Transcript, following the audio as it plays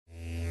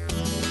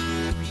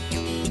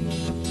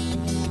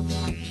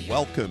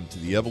Welcome to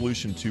the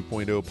Evolution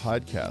 2.0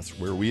 podcast,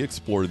 where we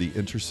explore the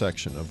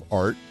intersection of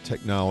art,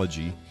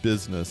 technology,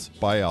 business,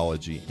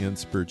 biology, and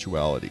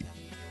spirituality.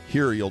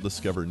 Here you'll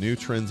discover new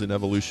trends in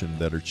evolution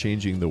that are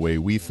changing the way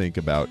we think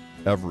about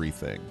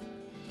everything.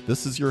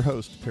 This is your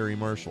host, Perry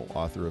Marshall,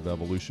 author of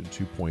Evolution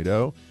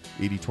 2.0,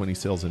 80/20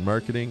 Sales and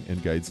Marketing,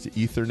 and Guides to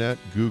Ethernet,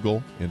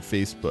 Google, and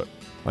Facebook.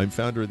 I'm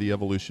founder of the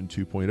Evolution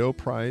 2.0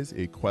 Prize,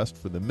 a quest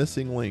for the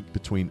missing link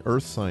between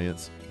earth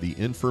science, the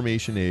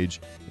information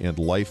age, and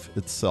life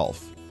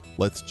itself.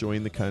 Let's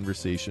join the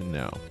conversation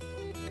now.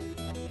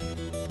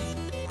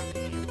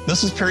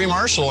 This is Perry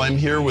Marshall. I'm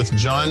here with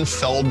John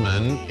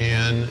Feldman,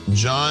 and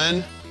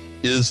John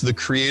is the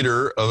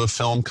creator of a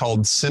film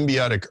called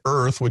Symbiotic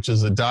Earth, which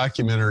is a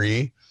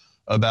documentary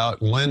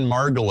about Lynn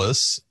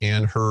Margulis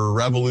and her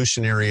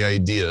revolutionary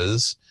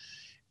ideas.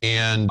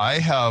 And I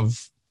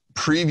have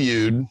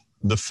previewed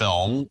the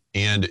film,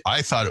 and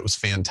I thought it was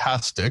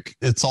fantastic.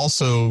 It's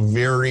also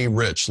very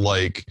rich.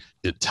 Like,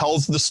 it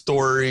tells the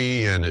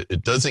story and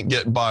it doesn't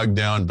get bogged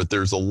down, but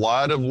there's a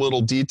lot of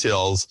little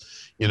details.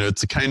 You know,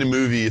 it's the kind of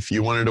movie, if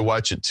you wanted to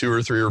watch it 2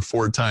 or 3 or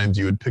 4 times,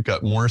 you would pick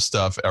up more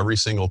stuff every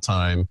single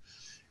time.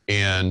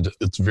 And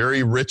it's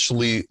very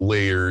richly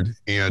layered.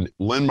 And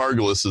Lynn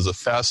Margulis is a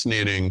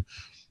fascinating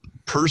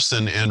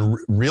person and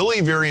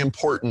really very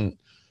important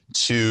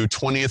to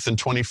 20th and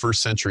 21st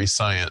century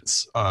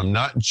science,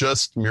 not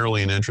just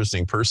merely an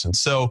interesting person.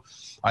 So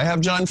I have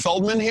John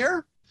Feldman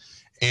here,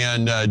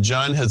 and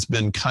John has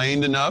been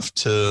kind enough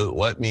to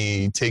let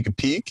me take a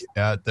peek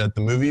at the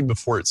movie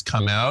before it's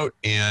come out.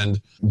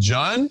 And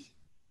John,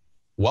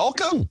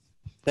 welcome.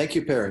 Thank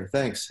you, Perry.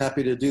 Thanks.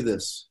 Happy to do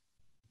this.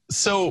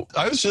 So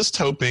I was just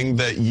hoping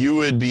that you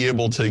would be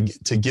able to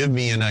give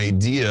me an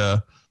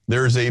idea.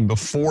 There's a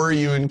before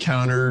you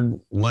encountered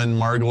Lynn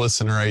Margulis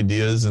and her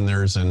ideas, and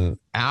there's an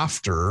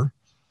after.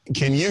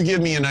 Can you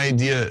give me an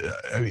idea?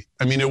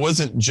 I mean, it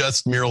wasn't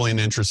just merely an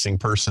interesting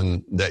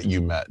person that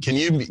you met. Can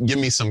you give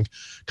me some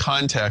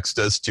context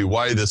as to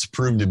why this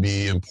proved to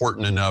be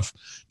important enough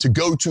to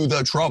go to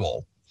the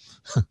trouble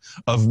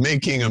of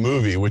making a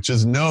movie, which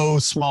is no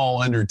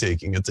small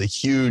undertaking? It's a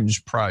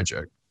huge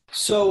project.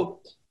 So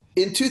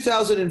in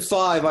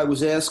 2005, I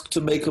was asked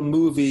to make a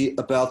movie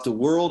about the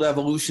World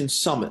Evolution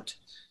Summit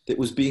that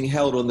was being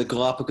held on the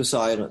Galapagos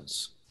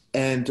Islands.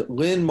 And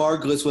Lynn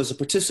Margulis was a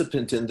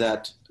participant in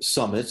that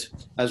summit,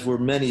 as were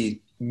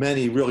many,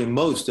 really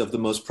most of the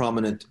most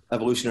prominent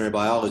evolutionary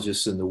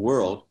biologists in the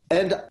world.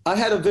 And I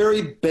had a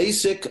very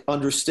basic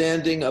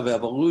understanding of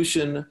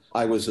evolution.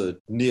 I was a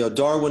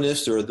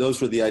neo-Darwinist, or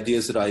those were the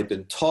ideas that I had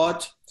been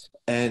taught.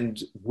 And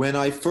when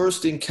I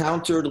first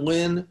encountered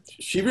Lynn,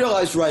 she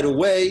realized right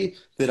away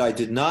that I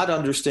did not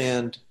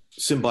understand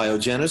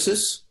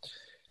symbiogenesis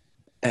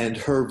and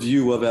her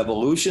view of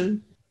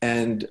evolution.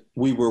 And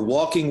we were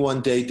walking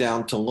one day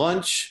down to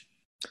lunch,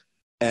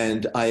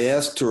 and I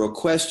asked her a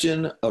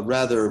question, a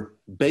rather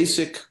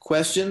basic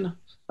question.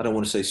 I don't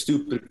want to say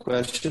stupid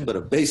question, but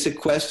a basic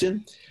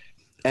question.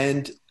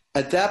 And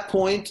at that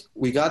point,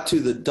 we got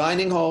to the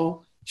dining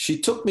hall. She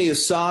took me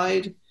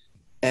aside,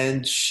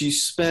 and she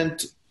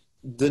spent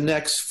the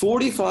next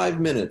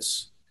 45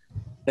 minutes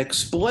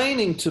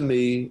explaining to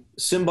me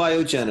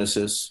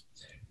symbiogenesis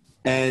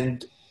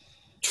and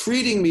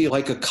treating me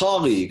like a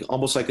colleague,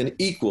 almost like an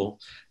equal,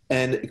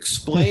 and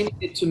explaining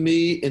it to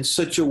me in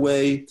such a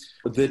way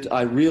that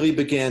I really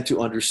began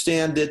to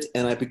understand it,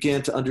 and I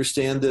began to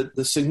understand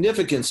the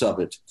significance of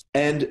it.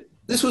 And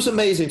this was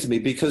amazing to me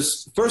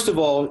because, first of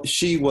all,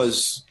 she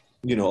was,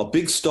 a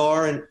big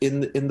star in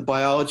the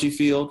biology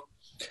field.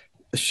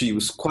 She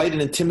was quite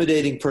an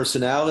intimidating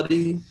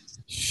personality.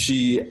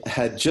 She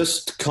had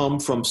just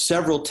come from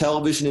several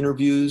television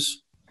interviews.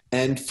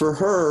 And for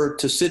her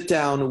to sit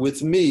down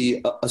with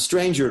me, a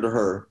stranger to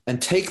her,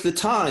 and take the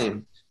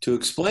time to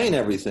explain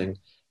everything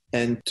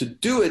and to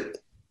do it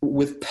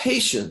with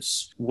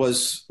patience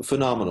was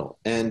phenomenal.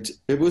 And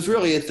it was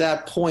really at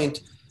that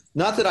point,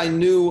 not that I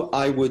knew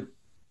I would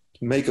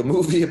make a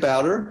movie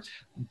about her,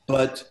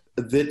 but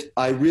that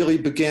I really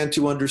began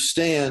to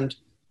understand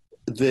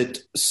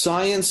that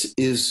science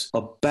is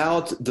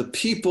about the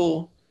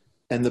people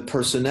and the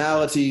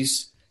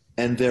personalities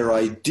and their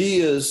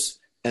ideas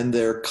and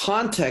their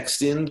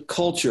context in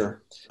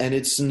culture. And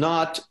it's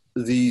not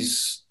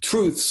these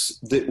truths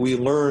that we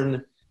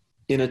learn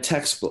in a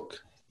textbook.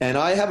 And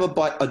I have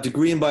a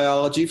degree in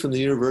biology from the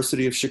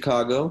University of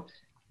Chicago.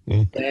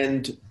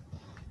 And,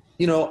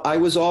 I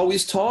was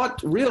always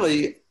taught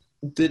really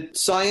that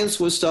science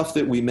was stuff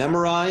that we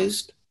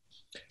memorized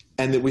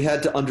and that we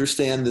had to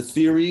understand the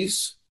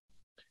theories.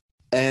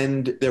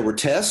 And there were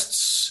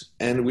tests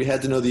and we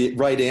had to know the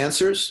right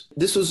answers.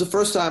 This was the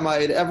first time I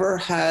had ever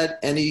had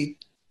any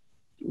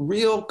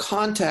real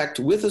contact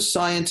with a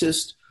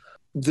scientist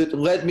that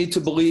led me to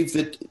believe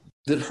that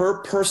her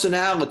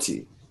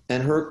personality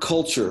and her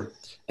culture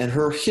and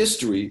her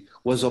history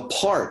was a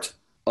part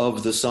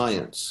of the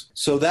science.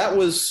 So that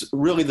was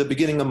really the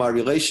beginning of my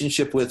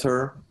relationship with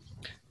her.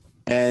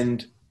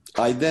 And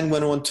I then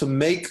went on to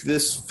make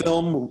this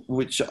film,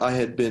 which I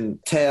had been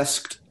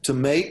tasked to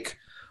make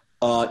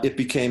It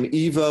became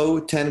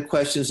EVO, 10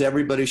 Questions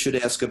Everybody Should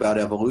Ask About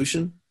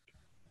Evolution,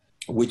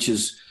 which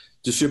is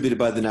distributed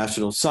by the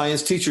National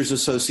Science Teachers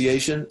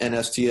Association,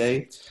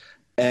 NSTA,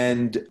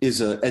 and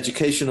is an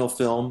educational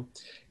film.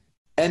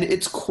 And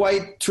it's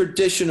quite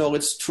traditional.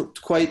 It's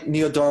quite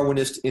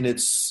neo-Darwinist in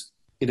its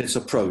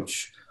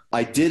approach.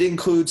 I did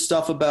include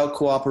stuff about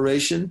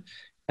cooperation,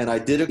 and I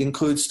did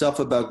include stuff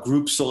about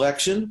group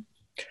selection.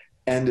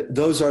 And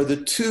those are the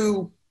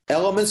two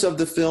elements of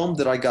the film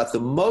that I got the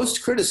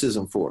most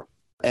criticism for,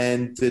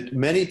 and that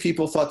many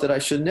people thought that I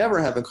should never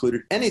have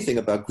included anything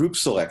about group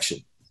selection,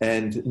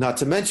 and not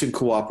to mention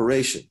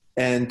cooperation.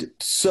 And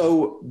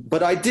so,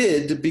 but I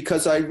did,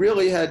 because I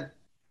really had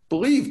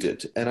believed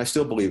it, and I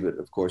still believe it,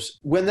 of course.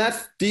 When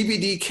that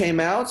DVD came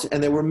out,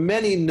 and there were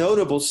many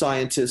notable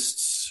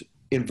scientists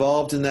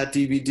involved in that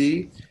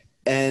DVD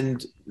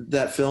and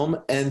that film,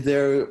 and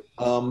there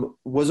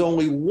was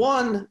only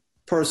one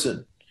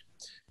person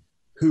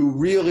who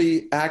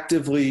really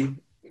actively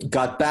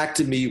got back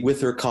to me with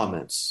her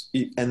comments,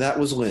 and that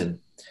was Lynn.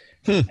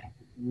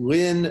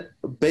 Lynn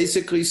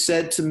basically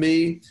said to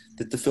me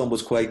that the film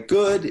was quite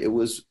good. It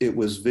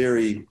was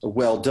very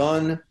well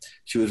done.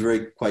 She was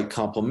quite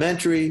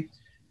complimentary.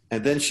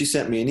 And then she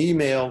sent me an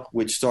email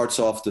which starts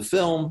off the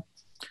film,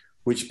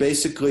 which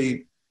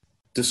basically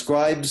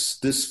describes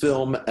this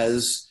film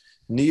as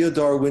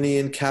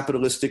neo-Darwinian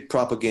capitalistic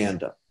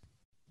propaganda.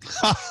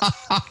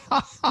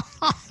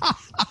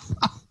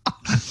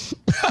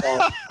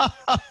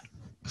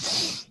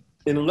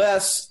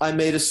 Unless I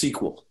made a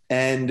sequel.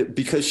 And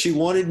because she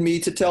wanted me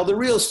to tell the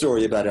real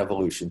story about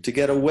evolution, to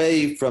get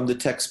away from the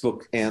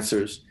textbook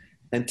answers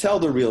and tell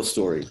the real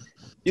story.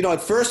 You know,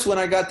 at first when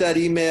I got that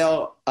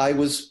email, I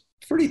was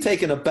pretty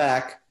taken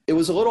aback. It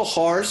was a little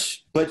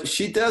harsh, but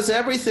she does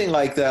everything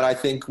like that, I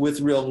think,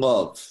 with real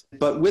love.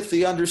 But with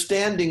the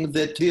understanding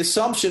that the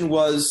assumption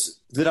was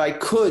that I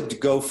could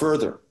go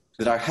further,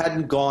 that I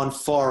hadn't gone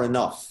far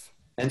enough.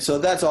 And so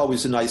that's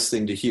always a nice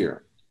thing to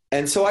hear.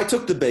 And so I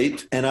took the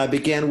bait, and I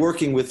began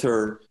working with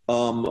her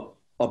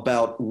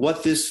about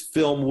what this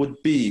film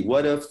would be,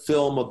 what a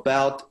film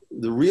about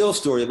the real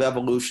story of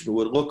evolution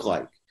would look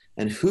like,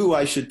 and who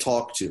I should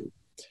talk to.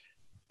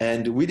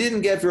 And we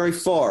didn't get very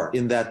far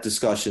in that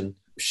discussion.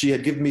 She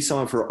had given me some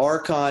of her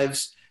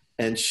archives,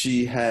 and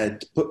she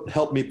had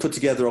helped me put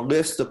together a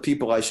list of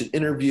people I should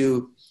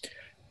interview.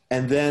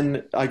 And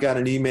then I got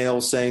an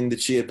email saying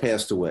that she had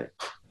passed away.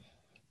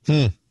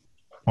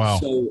 Wow.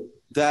 So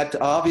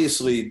that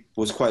obviously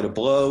was quite a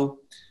blow.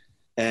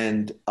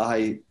 And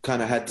I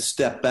kind of had to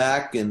step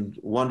back and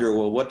wonder,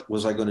 well, what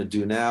was I going to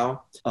do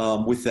now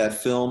with that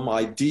film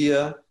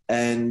idea?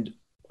 And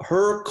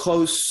her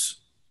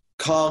close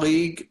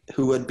colleague,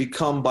 who had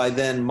become by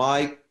then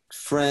my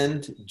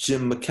friend,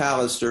 Jim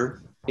McAllister,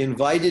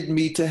 invited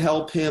me to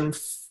help him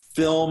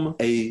film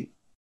a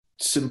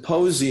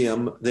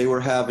symposium they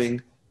were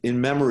having in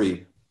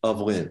memory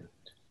of Lynn,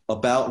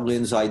 about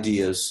Lynn's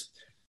ideas,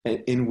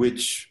 in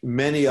which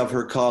many of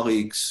her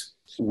colleagues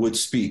would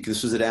speak.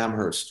 This was at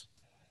Amherst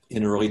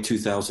in early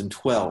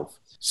 2012.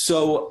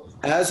 So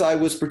as I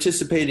was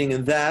participating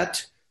in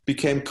that, it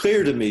became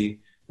clear to me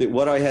that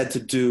what I had to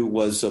do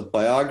was a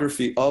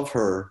biography of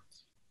her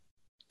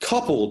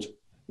coupled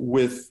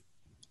with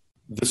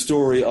the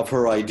story of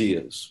her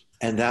ideas.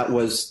 And that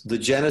was the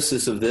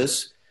genesis of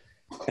this.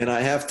 And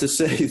I have to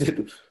say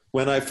that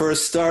when I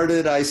first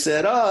started, I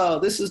said, oh,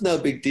 this is no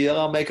big deal.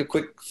 I'll make a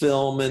quick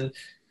film and,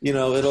 you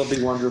know, it'll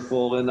be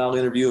wonderful. And I'll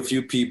interview a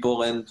few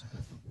people and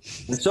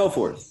so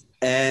forth.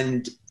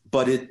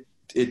 But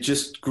it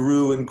just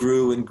grew and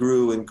grew and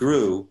grew and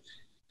grew.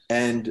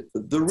 And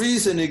the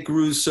reason it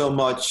grew so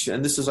much,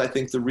 and this is, I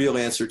think, the real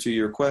answer to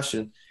your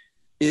question,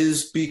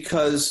 is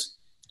because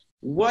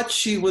what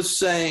she was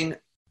saying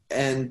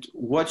and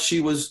what she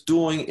was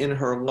doing in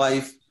her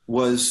life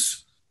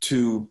was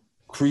to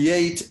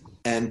create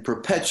and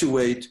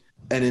perpetuate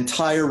an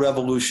entire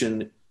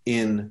revolution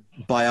in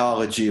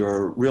biology,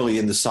 or really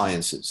in the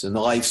sciences, in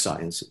the life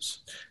sciences,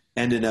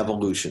 and in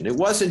evolution. It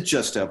wasn't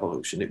just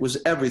evolution, it was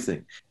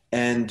everything.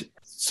 And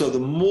so the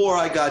more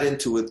I got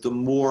into it, the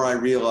more I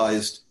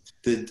realized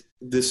that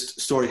this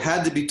story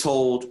had to be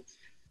told,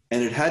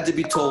 and it had to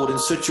be told in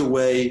such a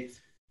way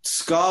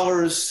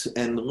scholars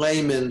and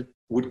laymen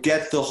would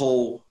get the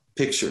whole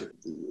picture.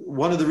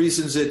 One of the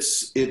reasons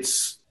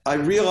I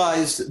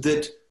realized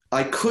that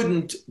I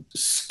couldn't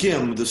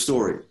skim the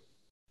story.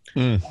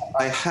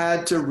 I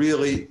had to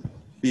really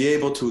be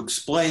able to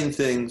explain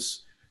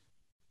things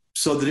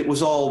so that it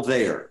was all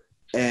there.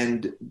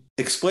 And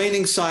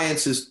explaining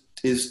science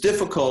is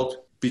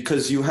difficult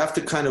because you have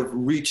to kind of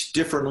reach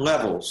different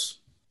levels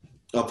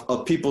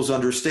of people's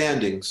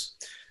understandings.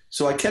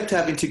 So I kept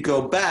having to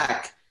go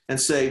back and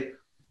say,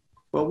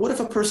 well, what if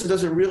a person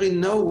doesn't really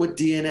know what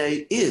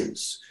DNA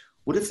is?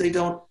 What if they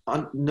don't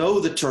know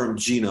the term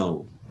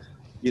genome?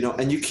 You know,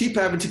 and you keep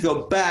having to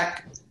go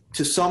back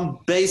to some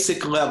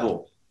basic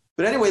level.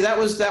 But anyway, that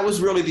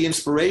was really the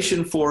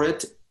inspiration for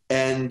it.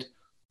 And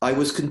I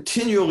was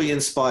continually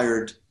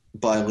inspired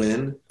by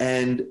Lynn,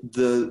 and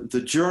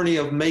the journey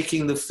of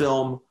making the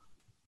film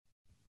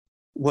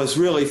was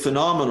really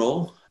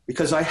phenomenal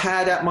because I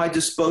had at my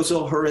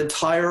disposal her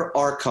entire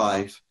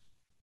archive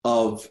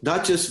of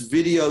not just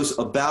videos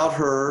about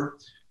her,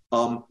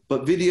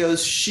 but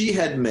videos she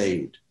had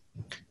made.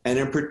 And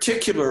in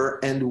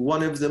particular, and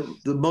one of the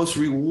most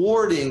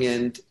rewarding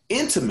and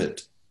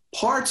intimate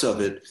parts of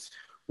it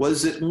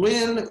was that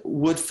Lynn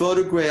would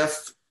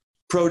photograph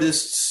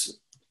protists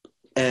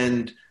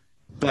and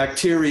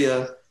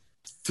bacteria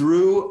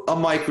through a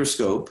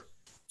microscope,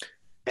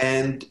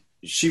 and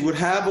she would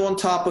have on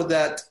top of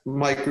that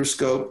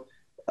microscope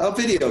a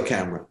video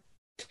camera.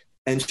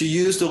 And she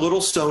used a little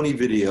Sony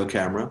video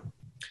camera,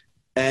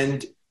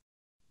 and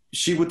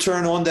she would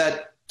turn on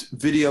that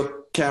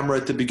video camera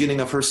at the beginning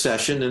of her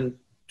session and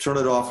turn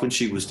it off when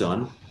she was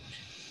done.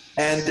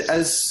 And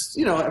as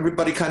you know,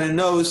 everybody kind of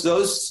knows,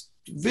 those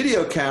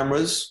video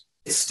cameras,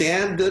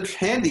 standard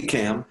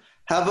Handycam,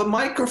 have a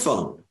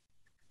microphone.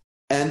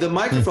 And the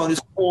microphone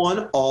is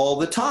on all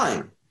the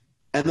time.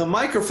 And the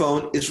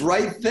microphone is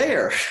right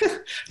there,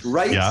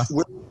 right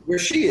where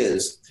she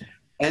is.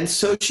 And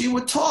so she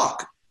would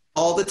talk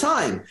all the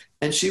time.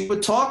 And she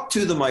would talk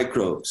to the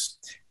microbes.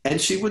 And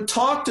she would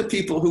talk to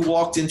people who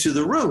walked into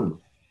the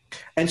room.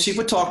 And she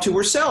would talk to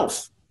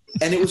herself.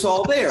 And it was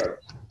all there.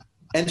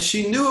 And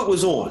she knew it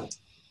was on.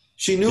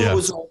 She knew it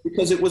was on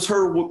because it was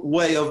her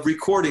way of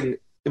recording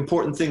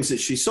important things that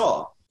she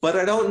saw. But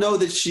I don't know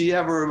that she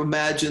ever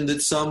imagined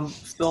that some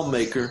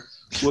filmmaker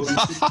would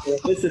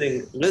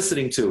be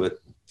listening to it.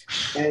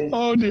 And,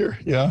 oh, dear.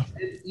 Yeah.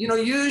 And, you know,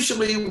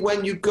 usually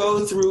when you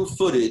go through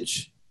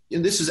footage,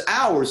 and this is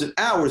hours and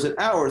hours and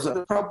hours,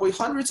 probably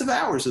hundreds of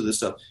hours of this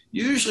stuff.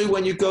 Usually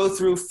when you go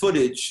through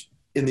footage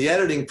in the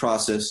editing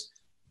process,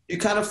 you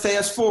kind of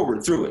fast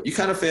forward through it. You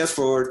kind of fast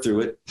forward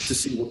through it to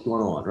see what's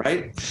going on,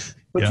 right?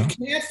 But you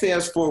can't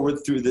fast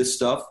forward through this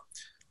stuff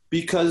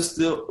because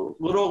the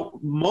little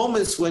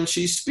moments when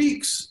she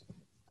speaks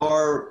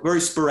are very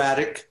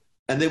sporadic,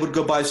 and they would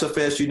go by so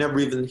fast you never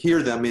even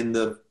hear them in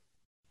the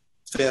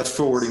fast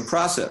forwarding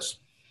process.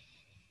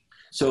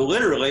 So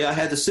literally I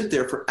had to sit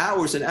there for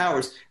hours and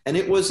hours, and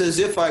it was as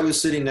if I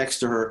was sitting next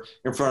to her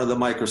in front of the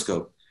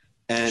microscope.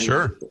 And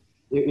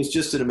it was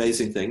just an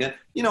amazing thing. And,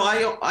 you know,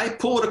 I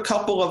pulled a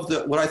couple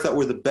of what I thought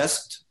were the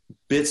best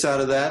bits out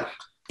of that,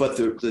 but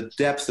the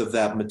depth of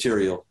that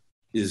material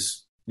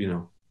is, you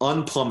know,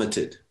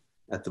 unplummeted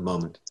at the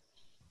moment.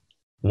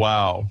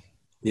 Wow.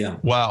 Yeah.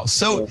 Wow.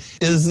 So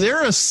is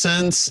there a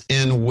sense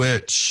in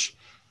which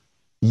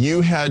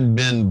you had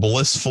been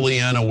blissfully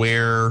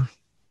unaware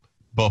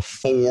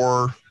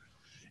before,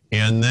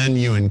 and then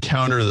you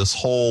encounter this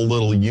whole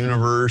little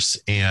universe,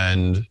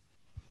 and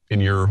I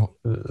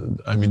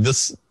mean,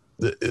 this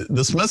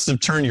must have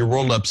turned your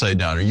world upside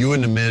down, or you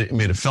wouldn't have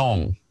made a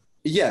film.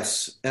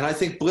 Yes. And I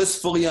think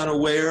blissfully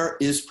unaware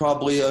is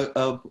probably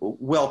a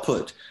well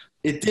put.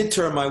 It did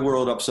turn my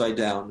world upside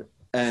down,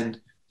 and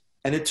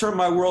it turned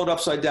my world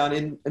upside down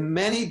in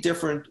many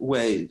different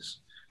ways,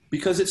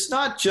 because it's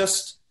not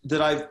just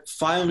that I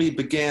finally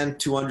began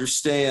to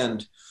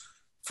understand,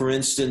 for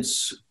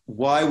instance,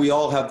 why we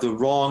all have the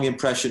wrong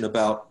impression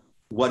about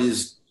what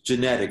is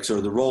genetics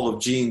or the role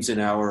of genes in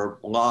our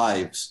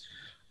lives,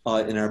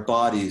 in our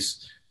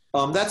bodies.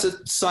 That's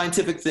a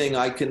scientific thing.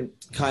 I can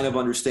kind of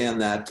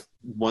understand that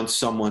once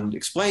someone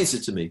explains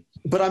it to me.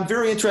 But I'm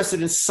very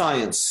interested in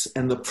science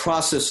and the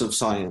process of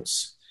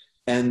science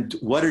and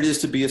what it is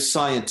to be a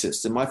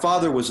scientist. And my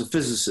father was a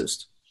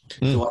physicist,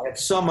 so I had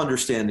some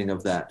understanding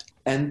of that.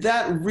 And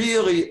that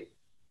really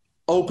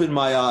opened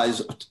my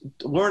eyes.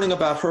 Learning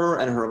about her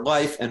and her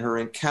life and her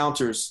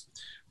encounters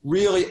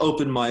really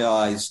opened my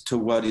eyes to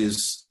what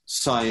is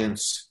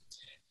science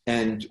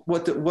and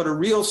what a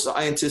real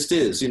scientist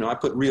is. You know, I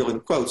put real in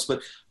quotes,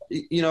 but,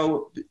 you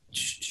know,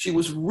 she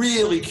was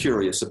really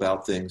curious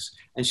about things,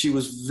 and she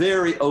was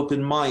very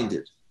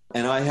open-minded.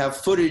 And I have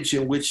footage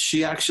in which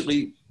she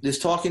actually is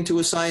talking to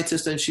a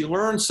scientist, and she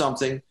learns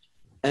something,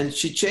 and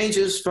she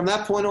changes, from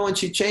that point on,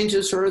 she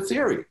changes her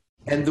theory.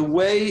 And the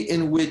way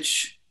in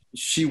which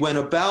she went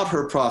about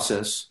her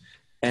process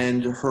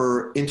and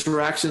her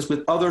interactions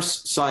with other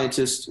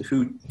scientists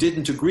who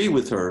didn't agree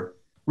with her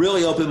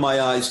really opened my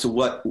eyes to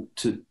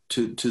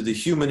to the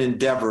human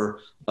endeavor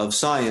of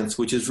science,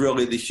 which is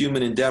really the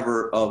human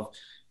endeavor of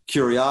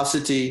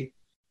curiosity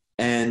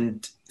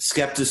and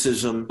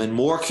skepticism, and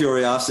more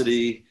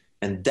curiosity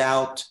and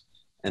doubt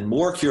and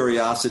more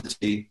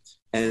curiosity.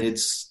 And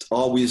it's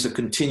always a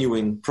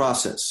continuing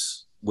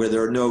process where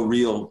there are no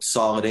real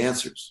solid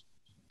answers.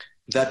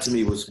 That to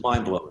me was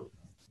mind-blowing.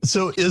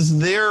 So is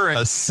there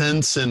a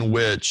sense in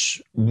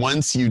which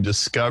once you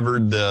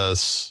discovered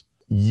this,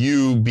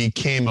 you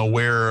became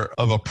aware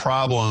of a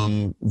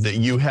problem that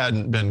you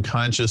hadn't been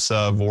conscious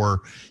of,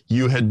 or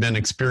you had been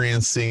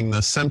experiencing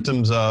the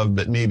symptoms of,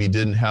 but maybe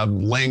didn't have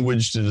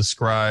language to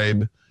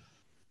describe?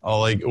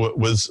 Like,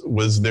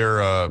 was there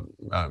a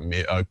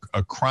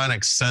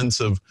chronic sense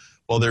of,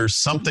 well, there's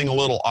something a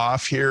little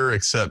off here,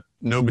 except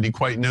nobody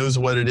quite knows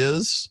what it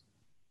is?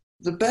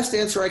 The best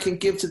answer I can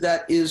give to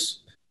that is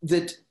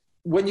that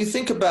when you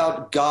think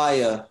about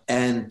Gaia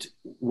and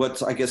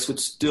what I guess would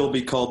still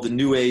be called the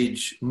New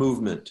Age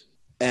movement,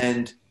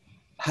 and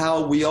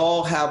how we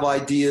all have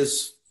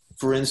ideas,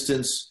 for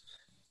instance,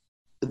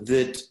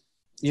 that,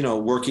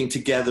 working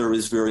together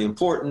is very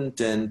important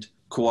and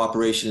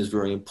cooperation is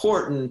very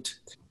important,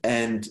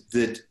 and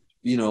that,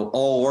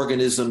 all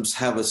organisms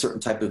have a certain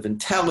type of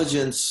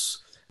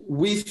intelligence.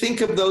 We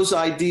think of those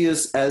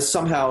ideas as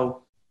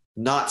somehow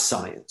not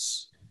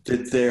science,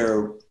 that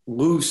they're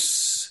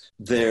loose,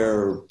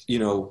 they're,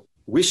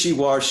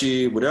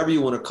 wishy-washy, whatever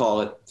you want to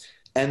call it,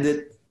 and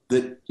that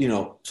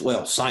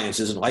science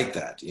isn't like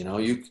that.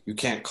 You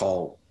can't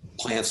call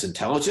plants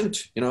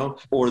intelligent,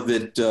 or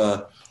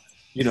that,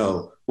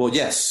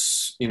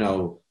 yes,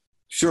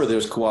 sure,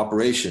 there's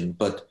cooperation,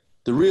 but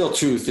the real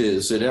truth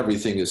is that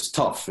everything is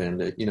tough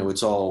and,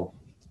 it's all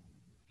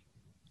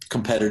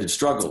competitive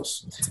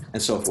struggles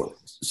and so forth.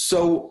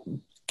 So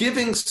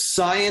giving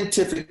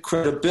scientific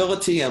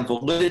credibility and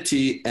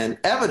validity and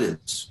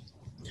evidence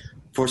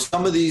for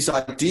some of these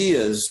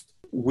ideas,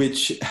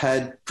 which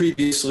had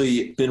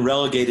previously been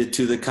relegated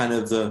to the kind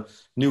of the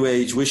New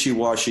Age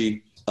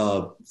wishy-washy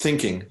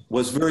thinking,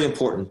 was very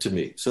important to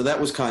me. So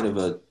that was kind of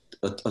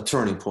a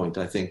turning point,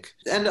 I think.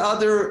 And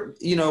there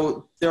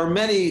are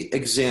many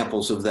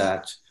examples of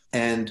that.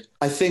 And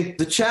I think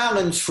the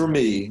challenge for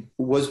me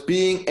was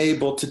being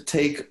able to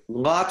take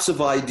lots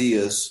of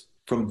ideas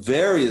from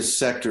various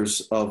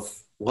sectors of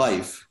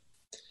life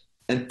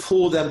and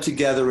pull them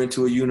together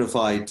into a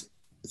unified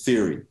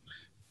theory.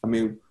 I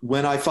mean,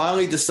 when I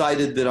finally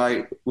decided that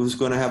I was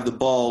going to have the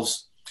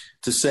balls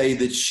to say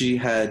that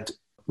she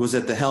was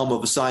at the helm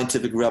of a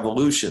scientific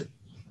revolution,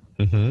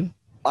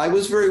 I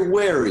was very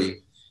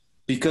wary,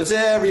 because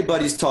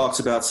everybody talks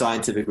about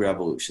scientific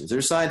revolutions.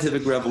 There's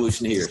scientific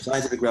revolution here,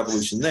 scientific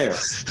revolution there.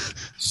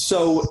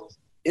 So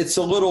it's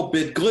a little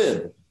bit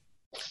glib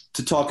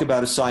to talk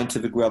about a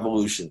scientific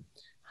revolution.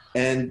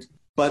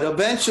 But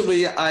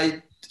eventually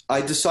I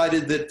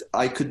decided that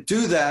I could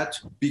do that,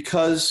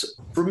 because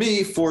for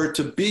me, for it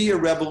to be a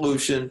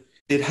revolution,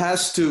 it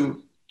has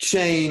to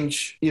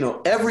change,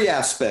 every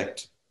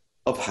aspect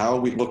of how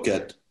we look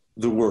at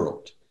the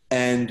world.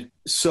 And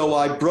so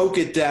I broke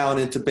it down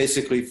into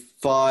basically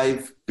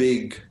 5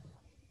 big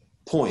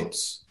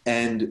points,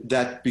 and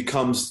that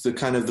becomes the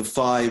kind of the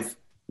 5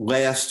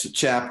 last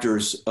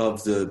chapters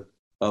of the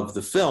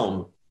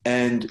film.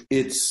 And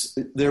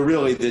they're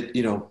really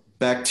that,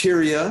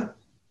 bacteria,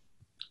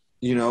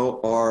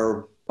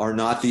 are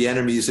not the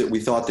enemies that we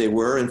thought they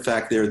were. In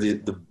fact, they're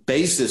the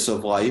basis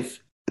of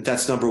life.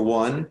 That's number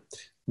 1.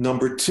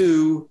 Number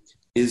 2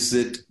 is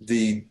that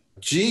the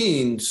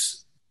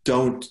genes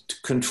don't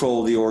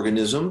control the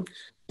organism,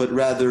 but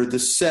rather the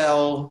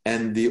cell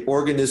and the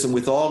organism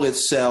with all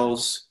its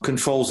cells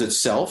controls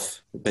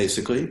itself,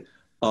 basically,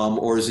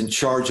 or is in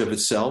charge of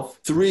itself.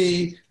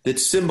 3, that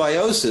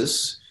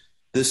symbiosis,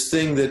 this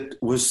thing that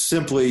was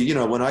simply,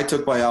 when I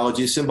took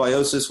biology,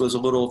 symbiosis was a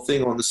little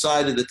thing on the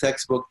side of the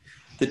textbook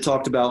that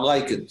talked about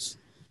lichens,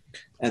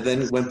 and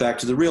then went back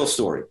to the real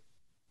story.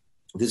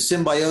 The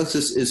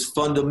symbiosis is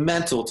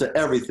fundamental to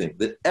everything,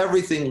 that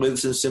everything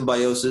lives in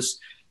symbiosis,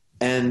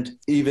 and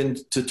even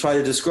to try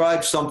to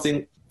describe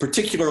something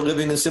particular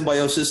living in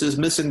symbiosis is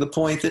missing the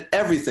point that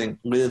everything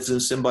lives in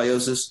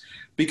symbiosis,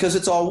 because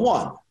it's all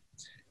one.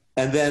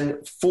 And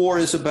then 4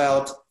 is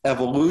about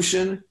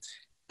evolution,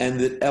 and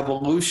that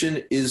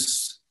evolution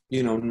is,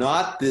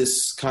 not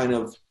this kind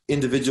of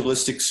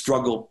individualistic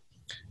struggle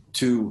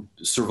to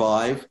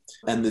survive,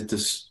 and that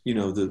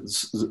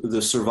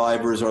the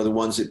survivors are the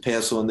ones that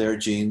pass on their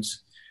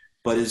genes,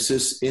 but it's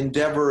this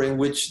endeavor in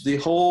which the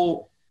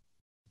whole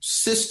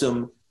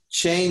system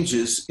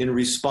changes in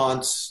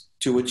response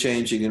to a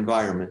changing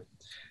environment.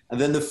 And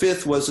then the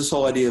 5th was this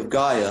whole idea of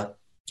Gaia,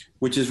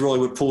 which is really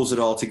what pulls it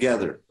all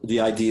together. The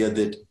idea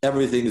that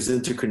everything is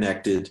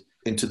interconnected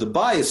into the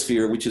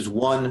biosphere, which is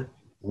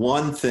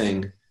one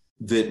thing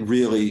that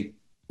really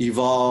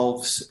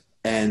evolves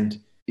and,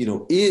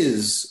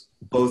 is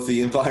both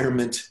the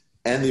environment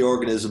and the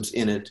organisms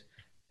in it,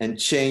 and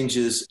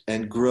changes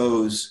and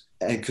grows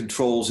and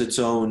controls its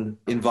own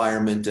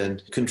environment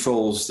and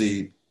controls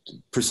the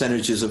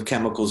percentages of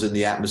chemicals in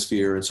the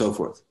atmosphere and so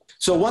forth.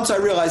 So once I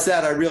realized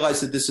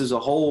that this is a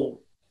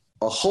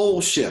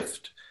whole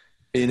shift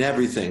in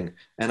everything,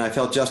 and I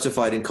felt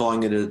justified in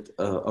calling it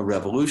a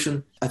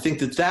revolution. I think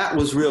that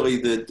was really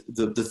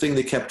the thing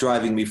that kept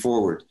driving me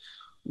forward,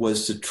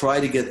 was to try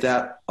to get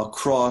that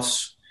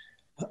across,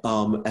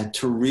 and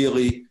to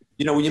really,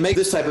 when you make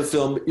this type of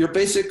film, you're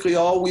basically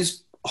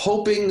always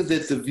hoping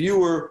that the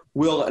viewer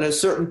will at a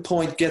certain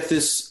point get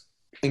this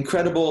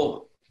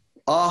incredible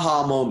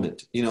aha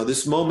moment,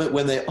 this moment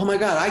when they, oh my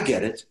God, I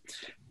get it.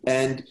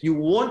 And you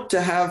want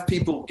to have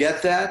people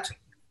get that,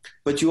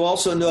 but you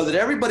also know that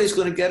everybody's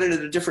going to get it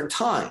at a different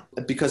time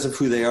because of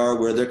who they are,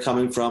 where they're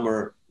coming from,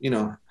 or,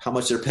 how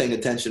much they're paying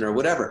attention or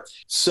whatever.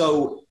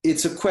 So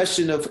it's a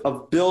question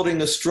of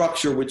building a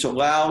structure which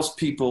allows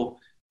people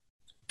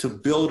to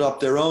build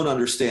up their own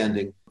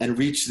understanding and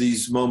reach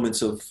these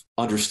moments of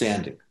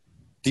understanding,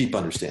 deep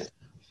understanding.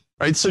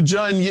 Right. So,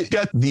 John, you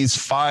got these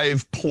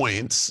 5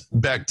 points.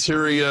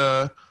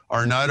 Bacteria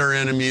are not our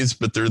enemies,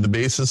 but they're the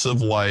basis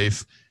of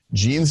life.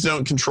 Genes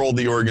don't control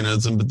the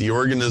organism, but the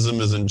organism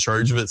is in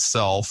charge of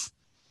itself.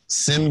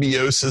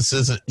 Symbiosis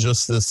isn't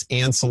just this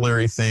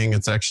ancillary thing.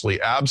 It's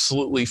actually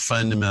absolutely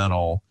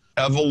fundamental.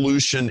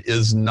 Evolution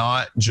is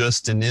not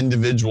just an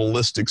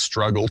individualistic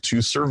struggle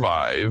to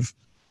survive.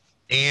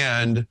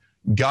 And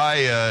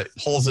Gaia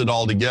pulls it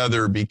all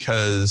together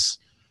because,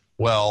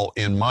 well,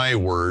 in my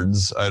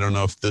words, I don't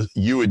know if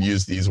you would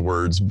use these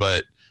words,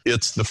 but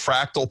it's the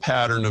fractal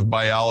pattern of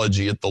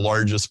biology at the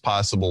largest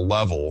possible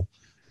level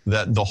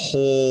that the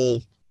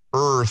whole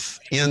Earth,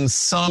 in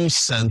some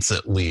sense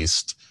at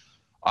least,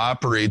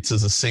 operates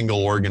as a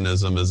single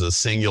organism, as a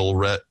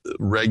single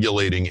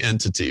regulating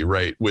entity,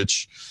 right?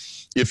 Which,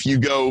 if you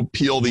go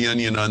peel the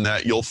onion on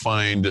that, you'll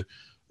find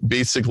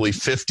basically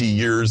 50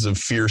 years of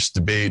fierce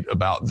debate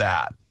about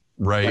that,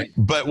 right?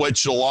 But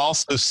what you'll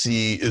also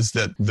see is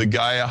that the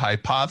Gaia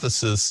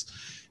hypothesis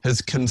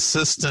has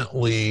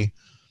consistently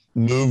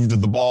moved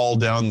the ball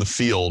down the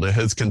field. It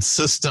has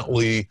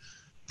consistently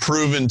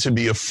proven to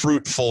be a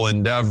fruitful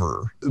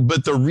endeavor.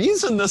 But the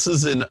reason this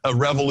is a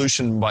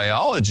revolution in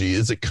biology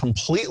is it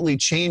completely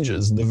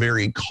changes the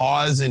very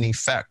cause and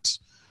effect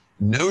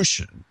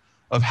notion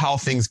of how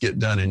things get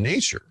done in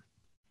nature,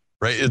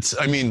 right?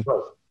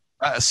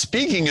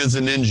 Speaking as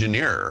an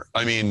engineer,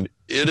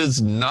 it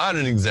is not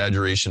an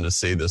exaggeration to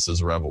say this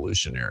is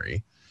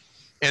revolutionary.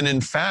 And in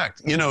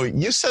fact,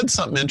 you said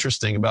something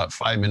interesting about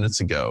 5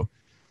 minutes ago.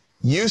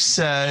 You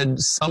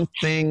said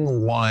something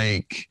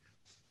like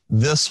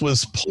this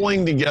was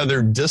pulling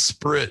together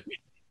disparate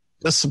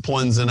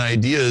disciplines and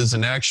ideas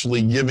and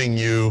actually giving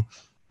you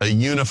a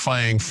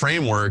unifying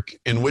framework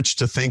in which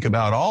to think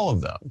about all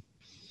of them.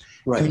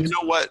 Right. And you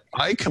know what?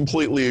 I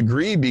completely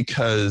agree,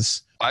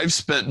 because I've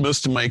spent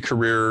most of my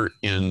career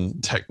in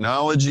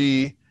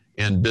technology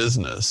and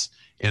business,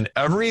 and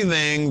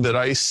everything that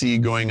I see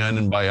going on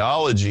in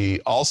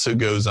biology also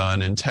goes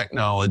on in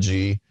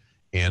technology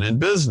and in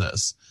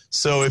business.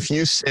 So if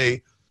you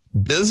say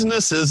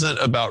business isn't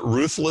about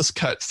ruthless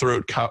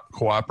cutthroat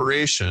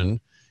cooperation,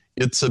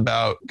 it's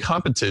about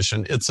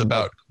competition, it's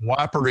about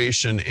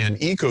cooperation and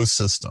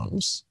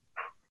ecosystems,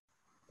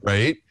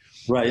 right?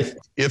 Right.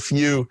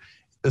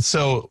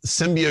 So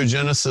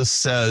symbiogenesis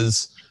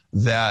says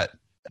that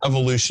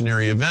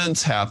evolutionary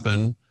events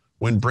happen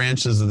when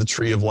branches of the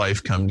tree of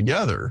life come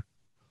together.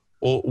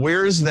 Well,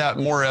 where is that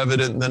more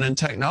evident than in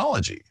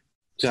technology?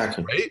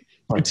 Exactly. Right?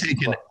 You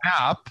take an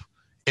app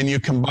and you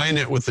combine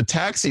it with the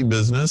taxi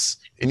business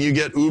and you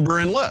get Uber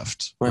and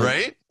Lyft,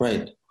 right?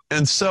 Right.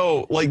 And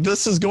so,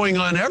 this is going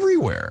on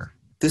everywhere.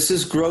 This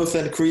is growth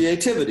and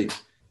creativity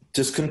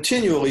just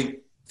continually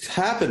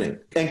happening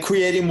and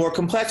creating more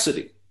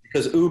complexity,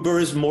 because Uber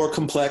is more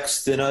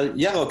complex than a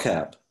yellow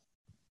cab.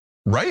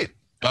 Right.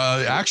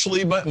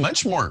 Actually, but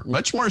much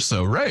more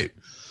so, right?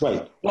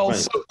 Right. Well,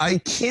 so I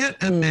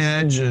can't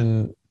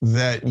imagine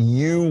that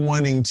you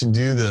wanting to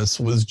do this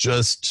was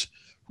just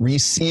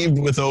received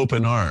with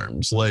open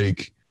arms.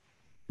 We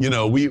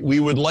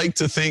would like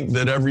to think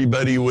that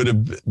everybody would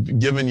have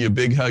given you a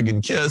big hug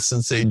and kiss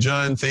and say,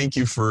 John, thank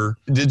you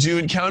did you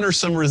encounter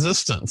some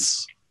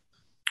resistance?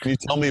 Can you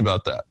tell me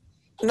about that?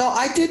 No,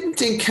 I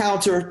didn't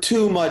encounter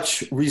too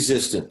much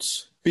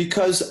resistance,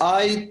 because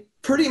I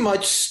pretty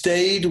much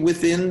stayed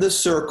within the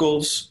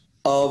circles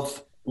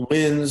of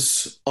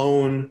Lynn's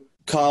own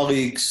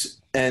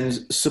colleagues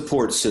and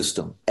support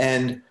system.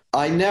 And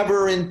I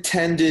never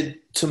intended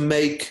to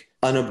make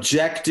an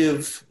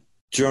objective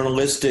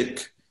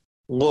journalistic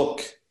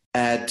look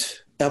at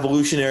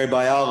evolutionary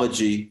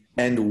biology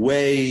and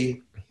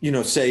weigh,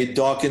 say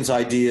Dawkins'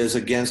 ideas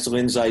against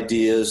Lynn's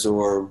ideas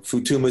or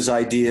Futuma's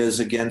ideas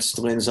against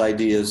Lynn's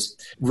ideas.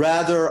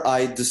 Rather,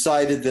 I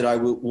decided that I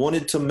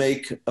wanted to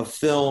make a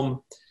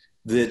film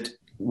that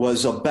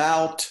was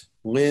about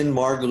Lynn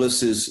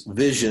Margulis's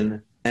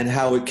vision and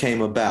how it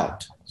came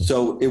about.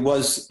 So it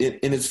was,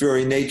 in its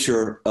very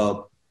nature,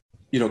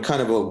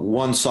 kind of a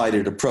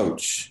one-sided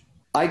approach.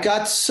 I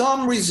got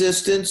some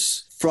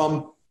resistance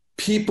from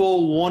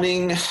people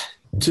wanting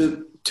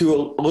to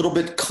a little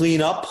bit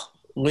clean up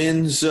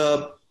Lynn's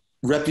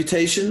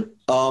reputation.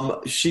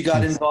 She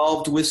got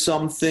involved with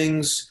some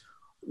things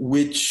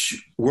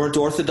which weren't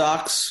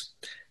orthodox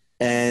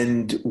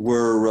and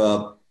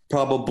were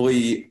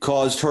probably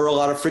caused her a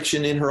lot of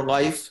friction in her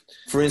life.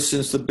 For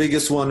instance, the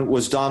biggest one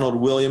was Donald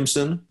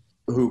Williamson,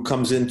 who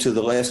comes into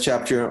the last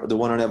chapter, the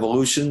one on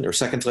evolution, or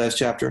second to last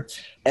chapter.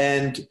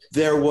 And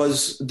there were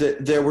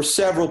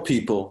several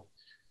people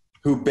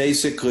who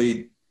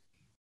basically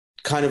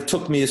kind of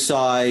took me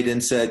aside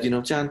and said,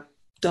 John,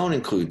 don't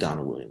include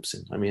Donald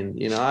Williamson. I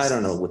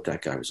don't know what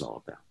that guy was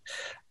all about.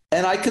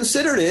 And I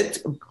considered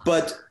it,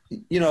 but,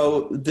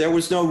 there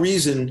was no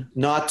reason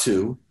not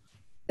to.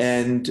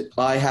 And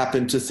I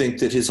happen to think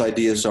that his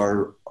ideas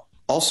are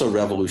also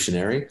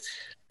revolutionary.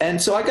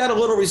 And so I got a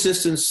little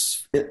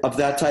resistance of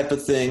that type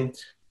of thing,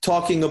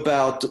 talking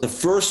about the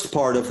first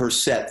part of her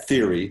set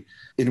theory,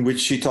 in which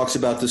she talks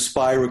about the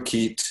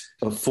spirochete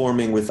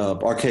forming with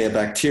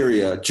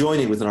archaeobacteria,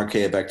 joining with an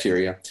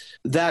archaeobacteria.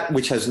 That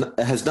which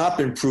has not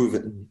been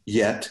proven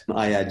yet,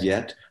 I add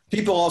yet,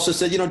 People also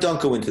said,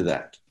 don't go into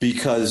that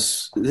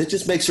because it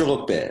just makes her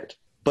look bad.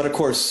 But of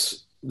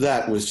course,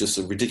 that was just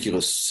a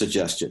ridiculous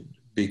suggestion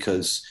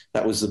because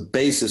that was the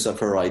basis of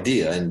her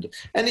idea. And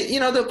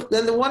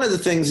one of the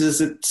things is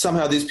that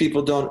somehow these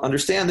people don't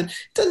understand that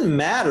it doesn't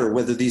matter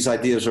whether these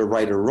ideas are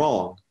right or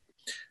wrong.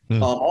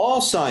 All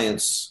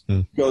science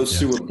goes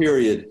through a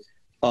period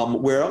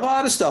where a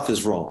lot of stuff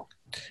is wrong.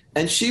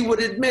 And she would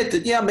admit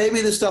that,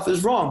 maybe this stuff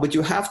is wrong, but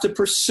you have to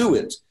pursue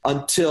it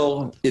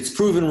until it's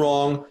proven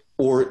wrong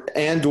or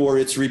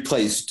it's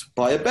replaced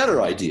by a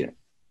better idea.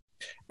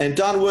 And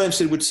Don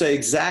Williamson would say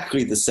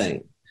exactly the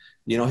same.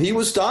 He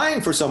was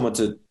dying for someone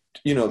to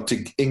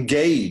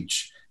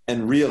engage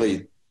and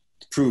really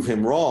prove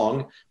him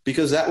wrong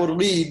because that would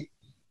lead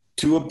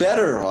to a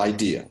better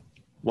idea,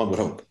 one would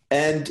hope.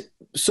 And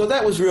so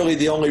that was really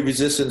the only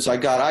resistance I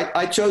got.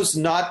 I chose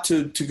not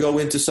to go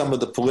into some of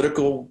the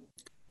political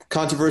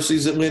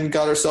controversies that Lynn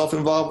got herself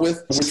involved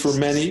with, which were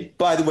many.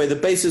 By the way, the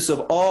basis of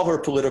all her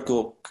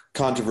political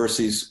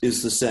controversies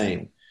is the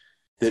same,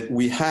 that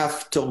we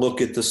have to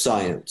look at the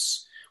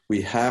science.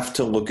 We have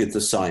to look at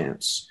the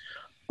science.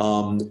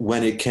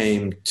 When it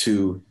came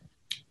to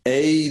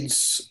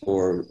AIDS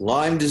or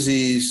Lyme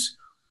disease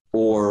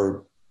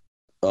or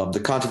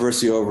the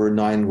controversy over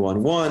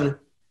 911,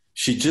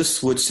 she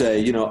just would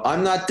say,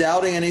 I'm not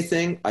doubting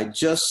anything. I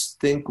just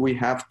think we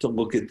have to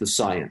look at the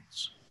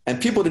science. And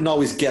people didn't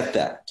always get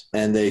that.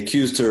 And they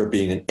accused her of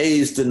being an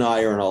AIDS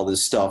denier and all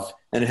this stuff.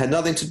 And it had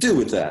nothing to do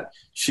with that.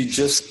 She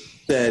just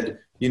said,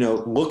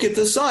 look at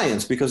the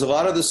science, because a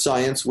lot of the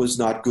science was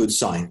not good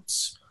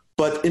science.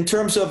 But in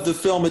terms of the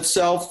film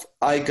itself,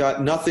 I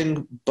got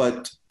nothing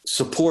but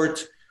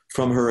support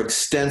from her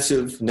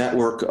extensive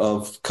network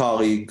of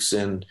colleagues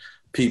and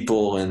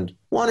people. And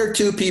one or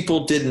two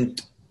people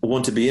didn't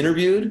want to be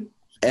interviewed.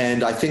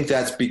 And I think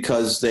that's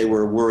because they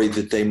were worried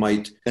that they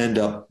might end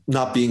up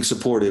not being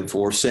supportive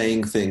or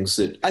saying things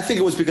that I think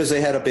it was because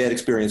they had a bad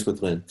experience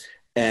with Lynn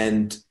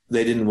and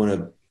they didn't want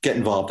to get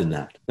involved in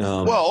that.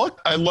 Well,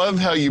 I love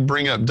how you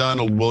bring up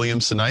Donald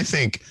Williamson. I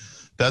think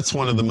that's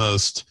one of the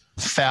most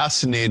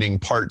fascinating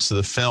parts of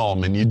the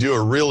film. And you do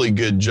a really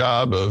good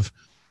job of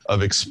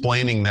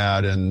explaining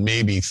that in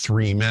maybe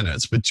 3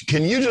 minutes. But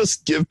can you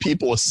just give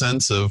people a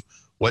sense of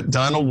what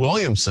Donald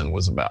Williamson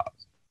was about?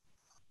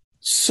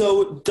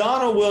 So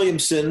Donald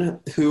Williamson,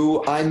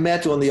 who I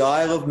met on the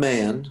Isle of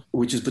Man,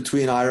 which is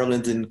between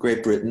Ireland and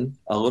Great Britain,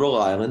 a little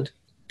island,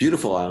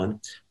 beautiful island,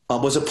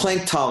 was a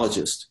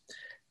planktologist.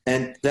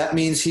 And that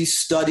means he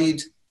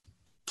studied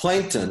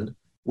plankton,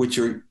 which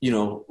are,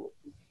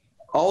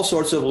 all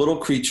sorts of little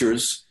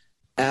creatures,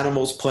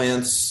 animals,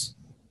 plants,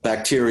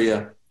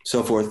 bacteria,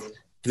 so forth,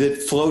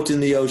 that float in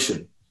the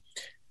ocean.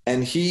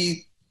 And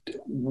he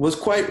was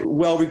quite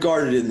well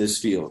regarded in this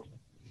field.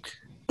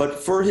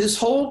 But for his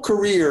whole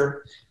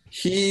career,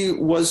 he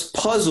was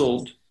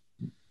puzzled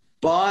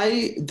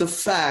by the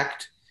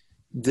fact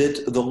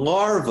that the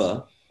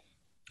larva,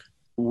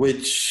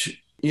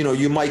 which,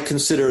 you might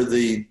consider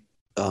the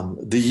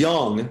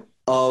young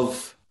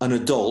of an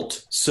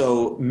adult.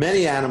 So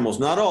many animals,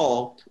 not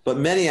all, but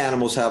many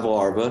animals have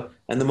larvae.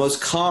 And the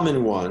most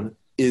common one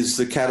is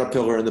the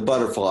caterpillar and the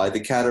butterfly, the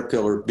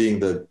caterpillar being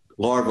the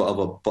larva of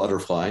a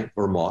butterfly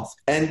or moth.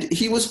 And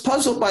he was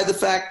puzzled by the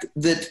fact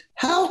that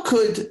how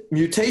could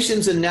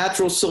mutations in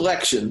natural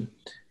selection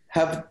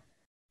have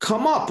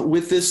come up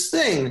with this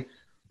thing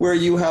where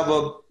you have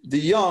the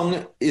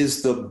young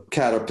is the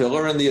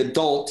caterpillar and the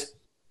adult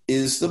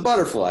is the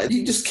butterfly.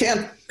 You just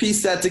can't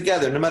piece that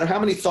together. No matter how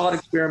many thought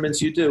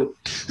experiments you do,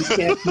 you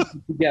can't piece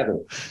it together.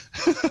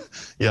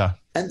 Yeah.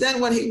 And then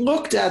when he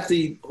looked at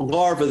the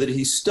larva that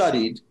he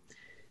studied,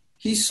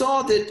 he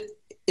saw that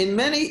in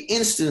many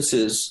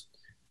instances,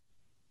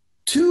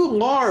 two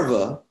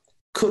larvae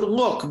could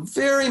look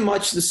very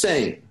much the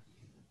same,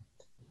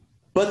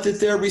 but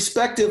that their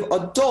respective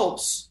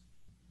adults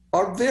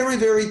are very,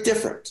 very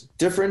different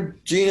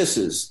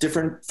genuses,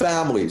 different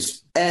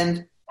families.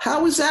 And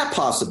how is that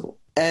possible?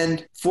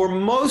 And for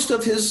most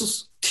of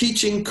his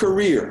teaching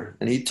career,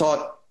 and he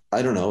taught,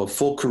 a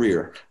full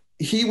career,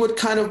 he would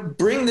kind of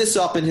bring this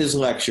up in his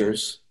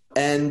lectures,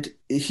 and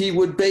he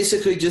would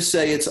basically just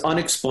say it's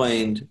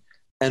unexplained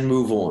and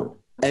move on.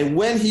 And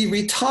when he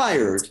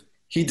retired,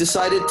 he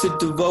decided to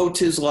devote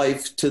his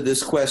life to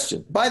this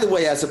question. By the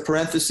way, as a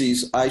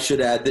parenthesis, I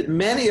should add that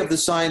many of the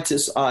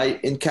scientists I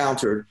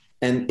encountered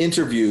and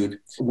interviewed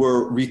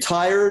were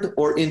retired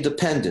or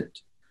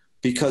independent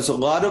because a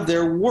lot of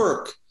their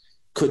work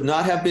could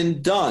not have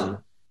been done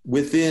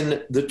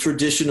within the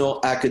traditional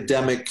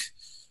academic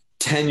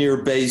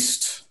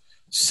tenure-based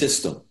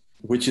system,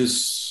 which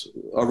is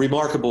a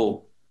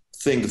remarkable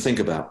thing to think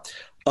about.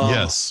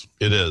 Yes,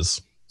 it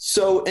is.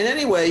 So in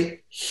any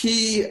way,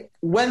 he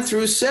went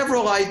through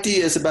several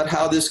ideas about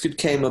how this could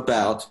came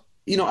about.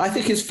 I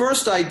think his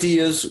first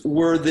ideas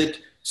were that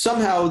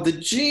somehow the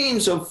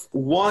genes of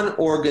one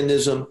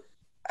organism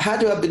had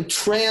to have been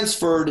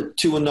transferred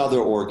to another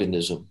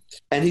organism.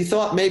 And he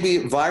thought maybe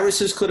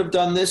viruses could have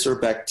done this or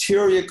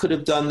bacteria could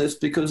have done this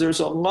because there's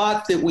a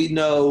lot that we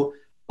know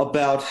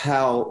about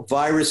how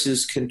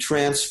viruses can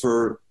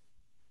transfer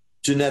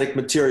genetic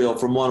material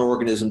from one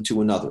organism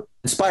to another.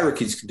 And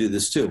spirochetes can do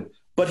this too.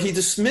 But he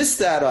dismissed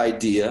that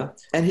idea,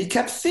 and he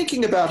kept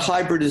thinking about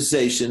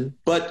hybridization,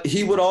 but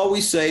he would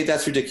always say,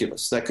 that's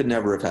ridiculous. That could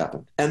never have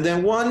happened. And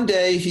then one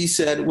day he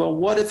said, well,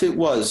 what if it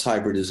was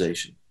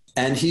hybridization?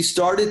 And he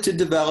started to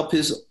develop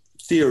his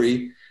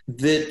theory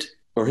that,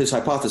 or his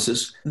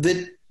hypothesis,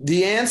 that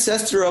the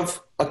ancestor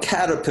of a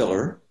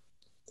caterpillar,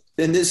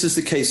 and this is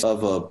the case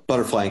of a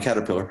butterfly and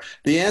caterpillar,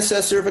 the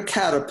ancestor of a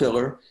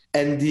caterpillar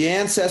and the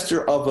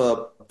ancestor of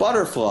a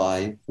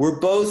butterfly were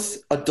both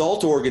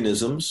adult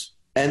organisms,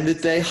 and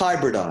that they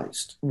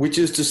hybridized, which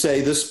is to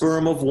say the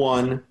sperm of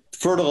one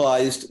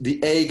fertilized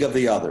the egg of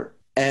the other.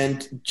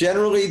 And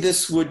generally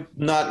this would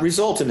not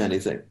result in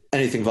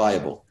anything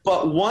viable.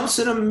 But once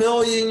in a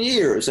million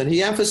years, and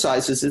he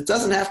emphasizes it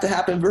doesn't have to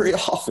happen very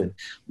often,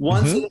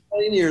 once in a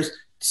million years,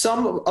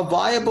 a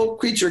viable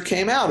creature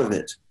came out of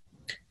it.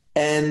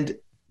 And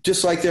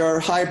just like there are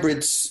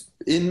hybrids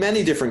in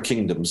many different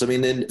kingdoms, I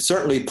mean,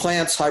 certainly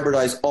plants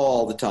hybridize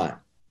all the time.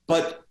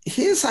 But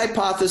his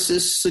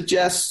hypothesis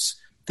suggests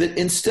that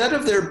instead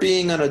of there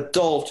being an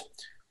adult,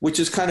 which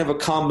is kind of a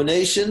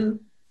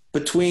combination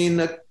between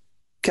a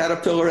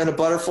caterpillar and a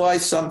butterfly,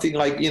 something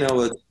like,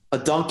 a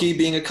donkey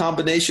being a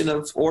combination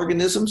of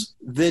organisms,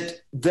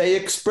 that they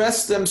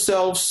express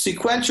themselves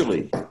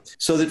sequentially.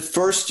 So that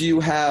first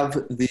you have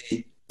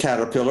the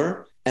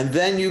caterpillar, and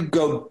then you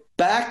go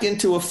back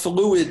into a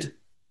fluid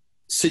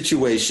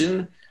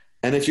situation.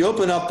 And if you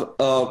open up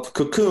a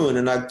cocoon,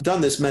 and I've done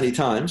this many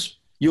times,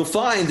 you'll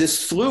find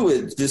this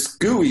fluid, this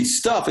gooey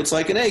stuff. It's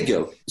like an egg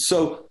yolk.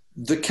 So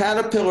the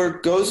caterpillar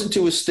goes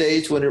into a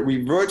stage when it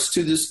reverts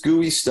to this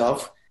gooey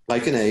stuff,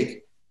 like an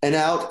egg, and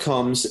out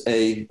comes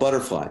a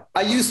butterfly.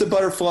 I use the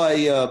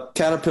butterfly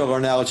caterpillar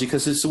analogy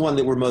because it's the one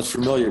that we're most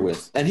familiar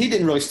with. And he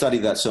didn't really study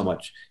that so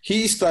much.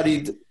 He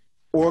studied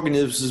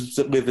organisms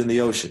that live in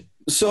the ocean.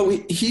 So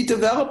he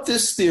developed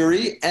this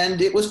theory,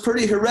 and it was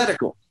pretty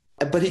heretical.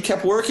 But he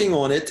kept working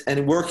on it, and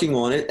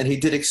he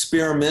did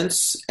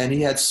experiments, and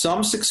he had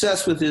some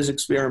success with his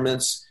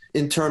experiments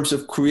in terms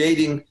of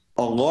creating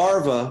a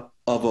larva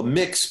of a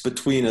mix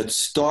between a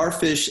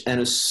starfish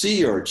and a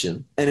sea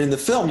urchin. And in the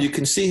film, you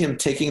can see him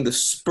taking the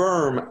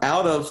sperm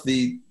out of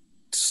the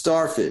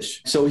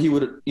starfish. So he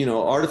would,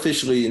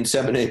 artificially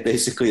inseminate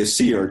basically a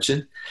sea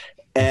urchin.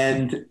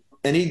 And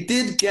he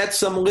did get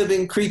some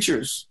living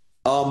creatures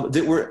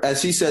that were,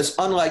 as he says,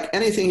 unlike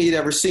anything he'd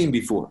ever seen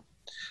before.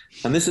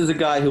 And this is a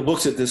guy who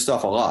looks at this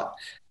stuff a lot.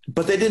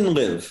 But they didn't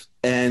live.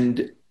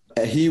 And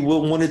he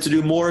wanted to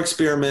do more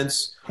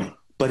experiments,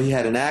 but he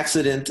had an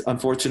accident,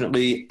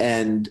 unfortunately,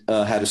 and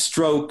had a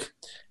stroke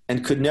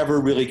and could never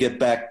really get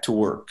back to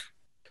work.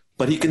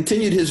 But he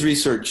continued his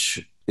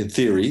research in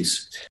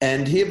theories,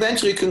 and he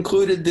eventually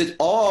concluded that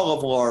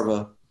all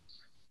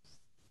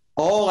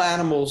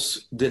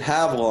animals that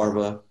have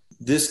larvae,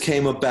 this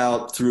came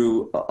about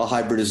through a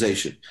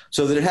hybridization.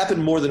 So that it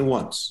happened more than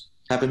once,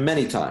 happened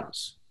many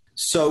times.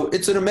 So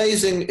it's an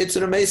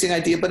amazing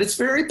idea, but it's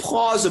very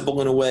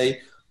plausible in a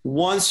way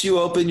once you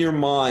open your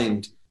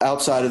mind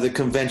outside of the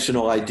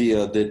conventional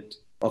idea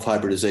of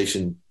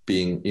hybridization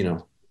being,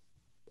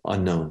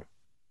 unknown.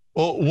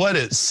 Well, what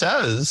it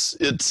says,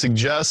 it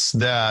suggests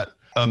that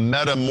a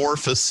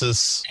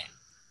metamorphosis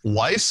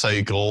life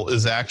cycle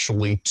is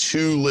actually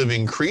two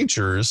living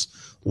creatures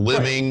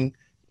living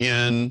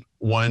in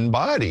one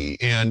body.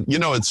 And,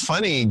 it's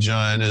funny,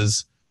 John,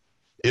 is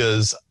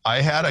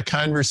I had a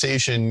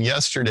conversation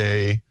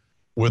yesterday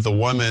with a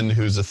woman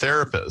who's a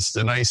therapist,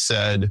 and I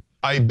said,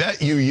 I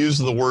bet you use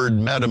the word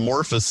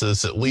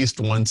metamorphosis at least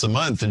once a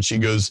month. And she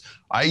goes,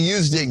 I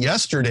used it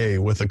yesterday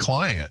with a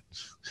client,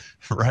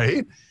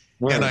 right?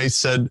 And I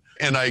said,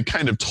 and I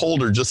kind of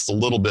told her just a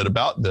little bit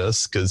about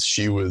this because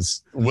she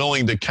was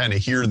willing to kind of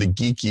hear the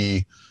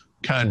geeky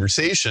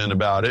conversation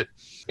about it.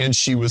 And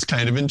she was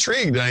kind of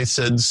intrigued. And I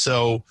said,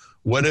 so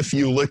what if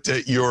you looked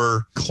at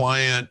your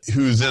client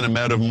who's in a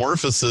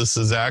metamorphosis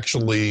is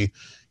actually,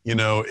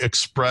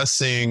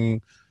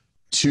 expressing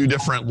two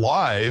different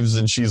lives?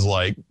 And she's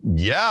like,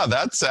 yeah,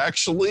 that's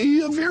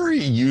actually a very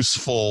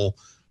useful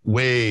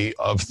way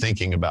of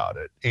thinking about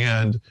it.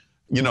 And,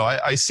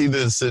 I see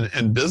this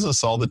in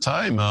business all the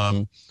time.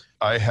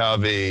 I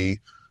have a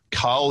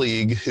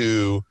colleague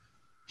who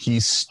he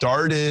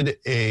started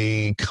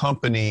a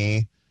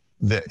company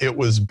that it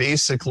was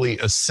basically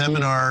a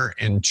seminar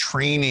and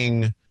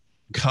training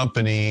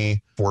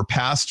company for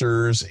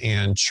pastors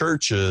and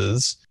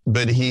churches,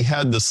 but he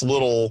had this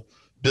little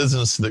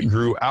business that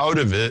grew out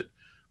of it,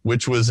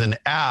 which was an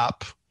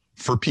app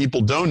for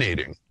people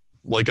donating,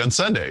 like on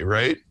Sunday,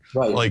 right?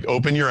 Right. Like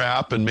open your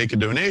app and make a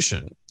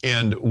donation.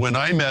 And when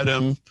I met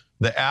him,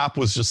 the app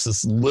was just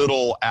this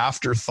little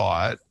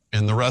afterthought,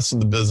 and the rest of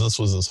the business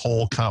was this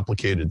whole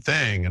complicated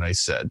thing. And I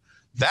said,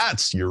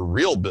 that's your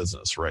real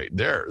business right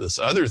there. This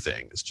other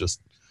thing is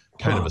just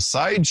kind of a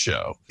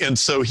sideshow. And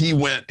so he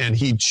went and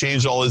he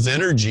changed all his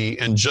energy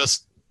and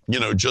just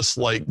just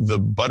like the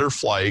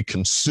butterfly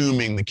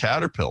consuming the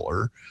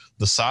caterpillar,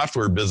 the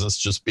software business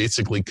just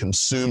basically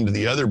consumed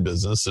the other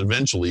business.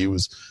 Eventually, it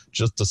was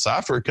just a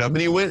software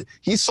company.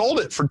 He sold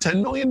it for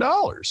 $10 million.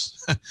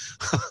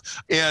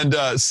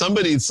 And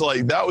somebody's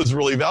like, that was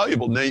really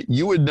valuable. Now,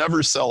 you would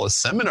never sell a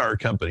seminar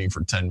company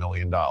for $10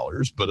 million,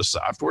 but a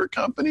software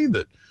company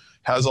that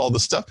has all the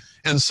stuff.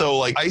 And so,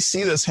 like, I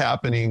see this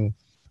happening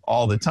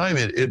all the time.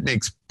 It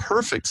makes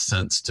perfect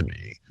sense to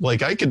me.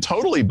 Like, I could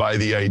totally buy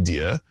the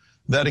idea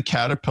that a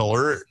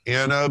caterpillar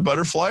and a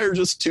butterfly are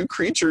just two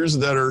creatures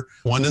that are,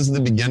 one is the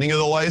beginning of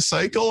the life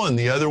cycle and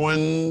the other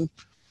one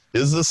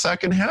is the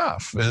second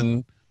half.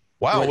 And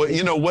wow,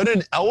 what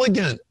an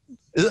elegant,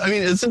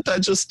 isn't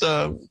that just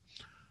an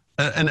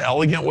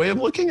elegant way of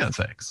looking at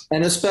things?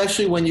 And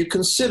especially when you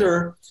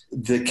consider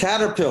the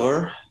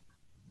caterpillar,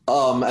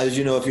 as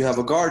you know, if you have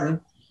a garden,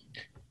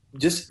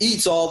 just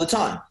eats all the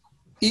time.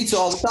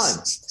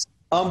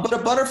 But a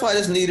butterfly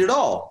doesn't eat at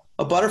all.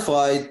 A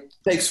butterfly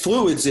takes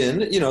fluids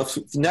in,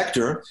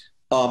 nectar,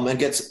 and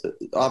gets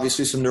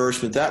obviously some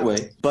nourishment that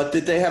way, but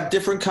that they have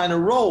different kind of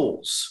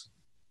roles,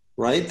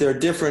 right? There are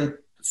different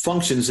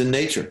functions in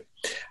nature.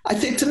 I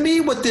think, to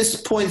me, what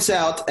this points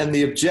out, and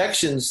the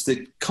objections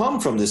that come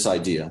from this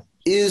idea,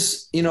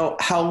 is,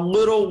 how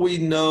little we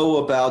know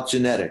about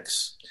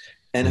genetics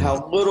and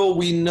how little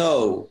we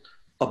know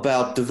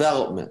about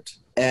development.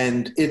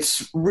 And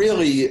it's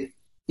really,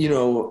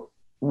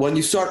 when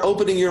you start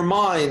opening your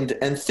mind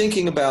and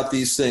thinking about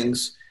these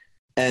things,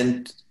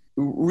 and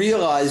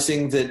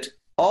realizing that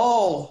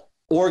all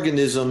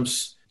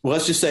organisms,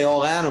 let's just say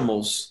all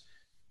animals,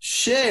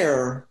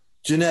 share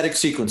genetic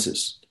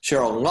sequences,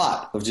 share a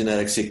lot of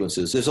genetic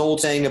sequences. There's an old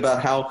saying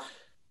about how,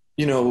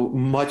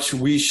 much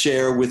we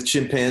share with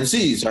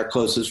chimpanzees, our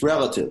closest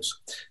relatives,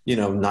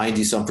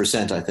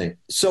 90-some%, I think.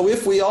 So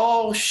if we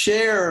all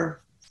share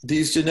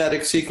these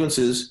genetic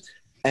sequences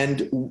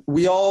and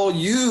we all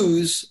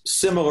use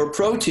similar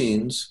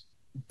proteins,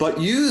 but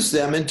use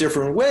them in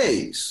different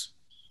ways,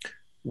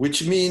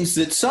 which means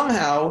that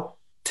somehow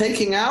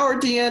taking our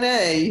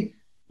DNA,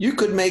 you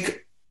could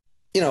make,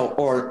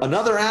 or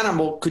another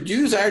animal could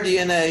use our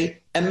DNA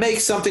and make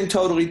something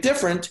totally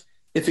different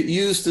if it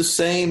used the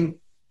same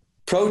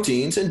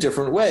proteins in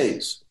different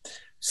ways.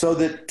 So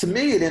that, to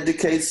me, it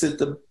indicates that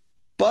the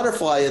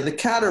butterfly and the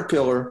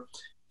caterpillar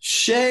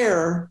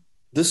share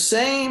the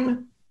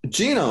same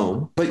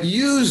genome, but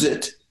use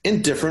it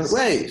in different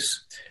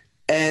ways.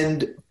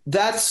 And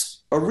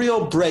that's a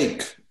real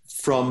break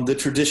from the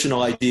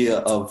traditional idea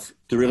of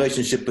the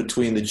relationship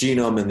between the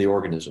genome and the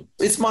organism.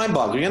 It's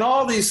mind-boggling. And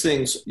all these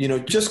things,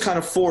 just kind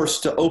of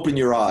forced to open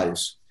your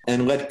eyes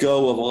and let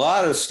go of a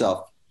lot of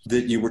stuff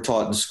that you were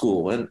taught in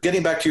school. And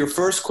getting back to your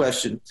first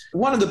question,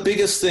 one of the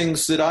biggest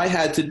things that I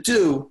had to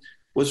do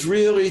was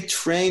really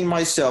train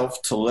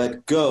myself to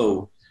let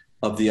go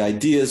of the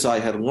ideas I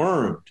had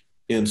learned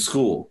in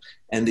school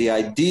and the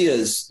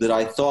ideas that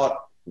I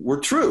thought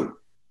were true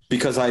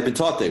because I had been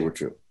taught they were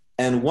true.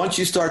 And once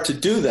you start to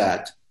do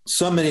that,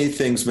 so many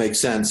things make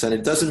sense. And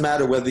it doesn't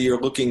matter whether you're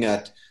looking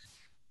at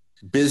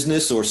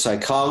business or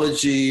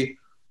psychology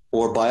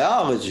or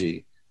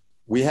biology.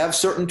 We have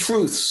certain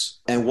truths.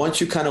 And once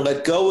you kind of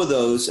let go of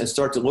those and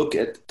start to look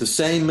at the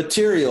same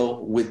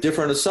material with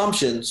different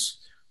assumptions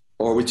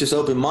or with just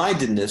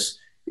open-mindedness,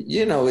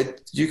 you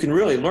can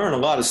really learn a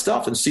lot of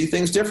stuff and see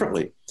things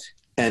differently.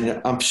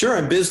 And I'm sure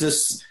in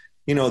business,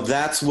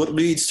 that's what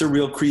leads to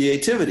real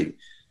creativity.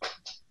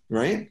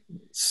 Right?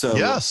 So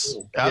yes,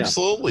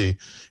 absolutely. Yeah.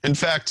 In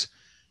fact,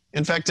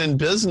 in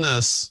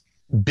business,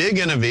 big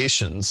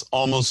innovations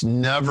almost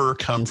never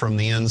come from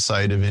the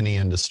inside of any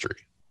industry,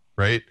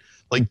 right?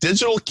 Like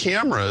digital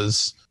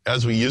cameras,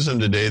 as we use them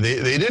today,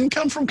 they didn't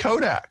come from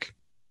Kodak.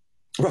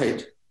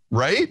 Right.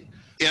 Right?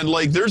 And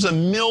like there's a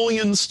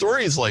million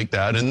stories like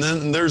that. And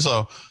then there's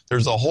a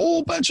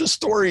whole bunch of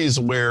stories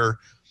where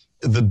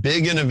the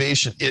big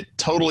innovation, it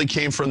totally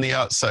came from the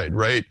outside,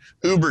 right?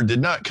 Uber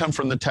did not come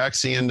from the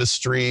taxi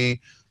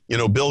industry.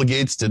 Bill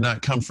Gates did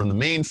not come from the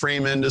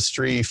mainframe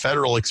industry.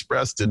 Federal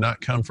Express did not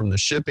come from the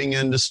shipping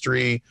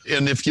industry.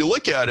 And if you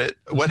look at it,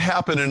 what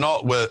happened in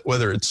all,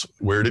 whether it's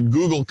where did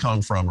Google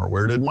come from or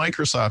where did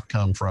Microsoft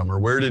come from or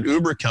where did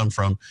Uber come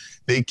from?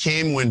 They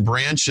came when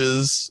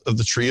branches of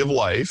the tree of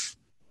life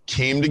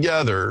came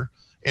together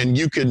and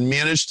you could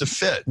manage to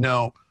fit.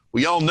 Now,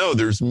 we all know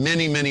there's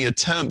many, many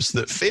attempts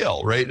that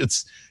fail, right?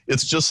 It's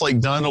just like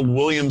Donald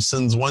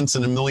Williamson's once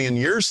in a million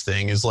years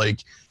thing is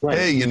like, right.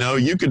 Hey,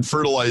 you could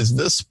fertilize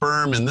this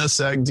sperm and this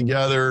egg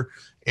together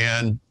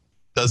and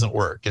doesn't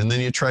work. And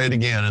then you try it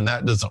again and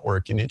that doesn't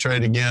work. And you try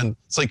it again.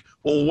 It's like,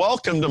 well,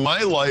 welcome to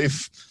my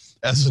life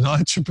as an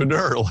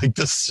entrepreneur. Like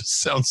this just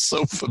sounds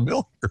so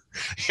familiar.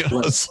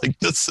 Right. It's like,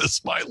 this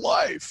is my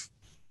life.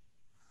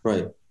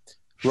 Right.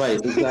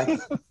 Exactly.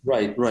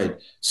 Right.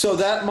 So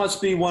that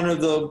must be one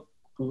of the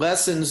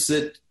lessons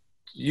that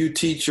you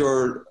teach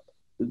or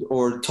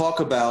talk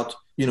about,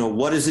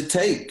 what does it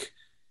take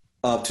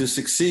to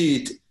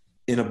succeed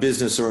in a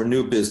business or a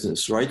new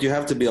business, right? You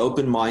have to be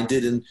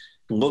open-minded and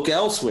look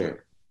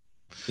elsewhere,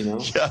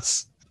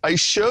 Yes, I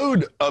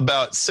showed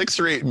about 6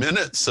 or 8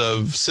 minutes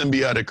of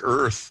Symbiotic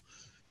Earth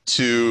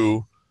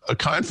to a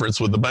conference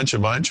with a bunch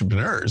of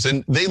entrepreneurs,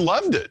 and they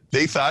loved it.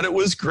 They thought it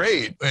was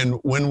great. And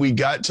when we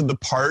got to the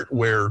part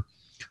where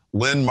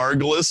Lynn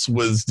Margulis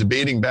was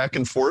debating back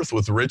and forth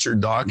with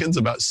Richard Dawkins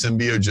about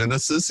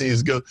symbiogenesis,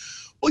 he's go,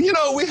 well, you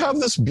know, we have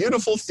this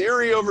beautiful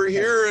theory over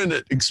here and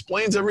it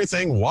explains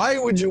everything. Why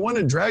would you want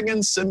to drag in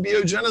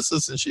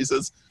symbiogenesis? And she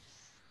says,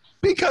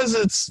 because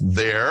it's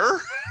there.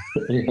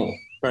 Yeah,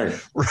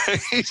 right.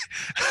 Right.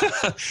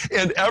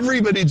 And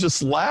everybody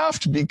just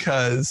laughed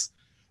because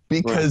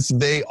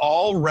they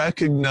all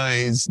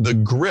recognize the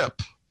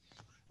grip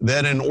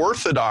that an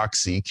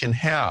orthodoxy can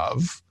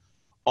have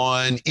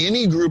on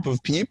any group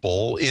of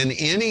people in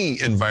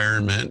any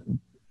environment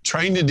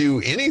trying to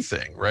do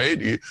anything,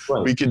 right?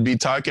 We could be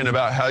talking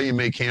about how you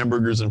make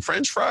hamburgers and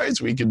French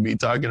fries. We could be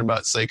talking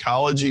about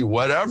psychology,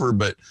 whatever.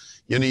 But,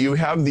 you know, you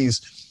have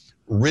these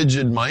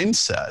rigid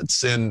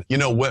mindsets. And, you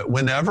know,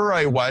 whenever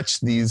I watch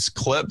these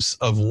clips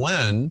of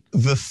Lynn,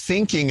 the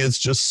thinking is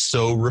just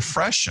so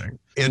refreshing.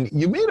 And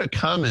you made a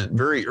comment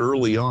very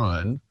early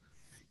on.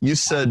 You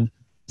said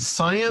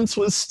science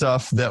was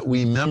stuff that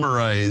we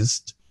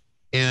memorized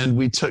and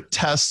we took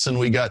tests and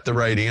we got the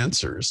right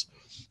answers.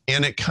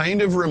 And it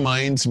kind of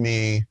reminds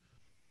me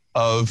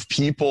of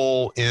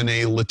people in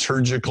a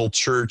liturgical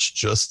church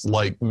just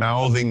like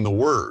mouthing the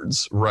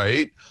words,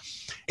 right?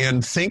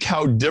 And think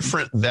how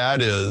different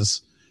that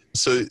is.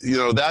 So, you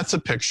know, that's a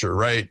picture,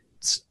 right?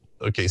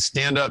 Okay,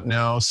 stand up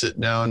now, sit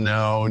down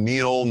now,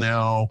 kneel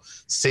now,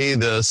 say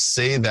this,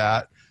 say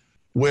that,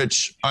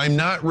 which I'm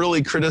not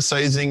really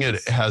criticizing.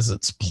 It has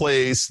its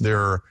place.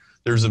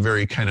 There's a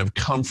very kind of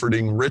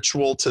comforting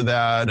ritual to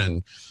that.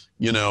 And,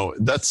 you know,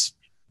 that's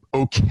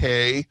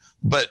okay.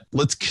 But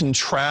let's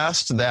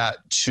contrast that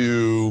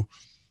to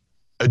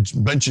a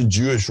bunch of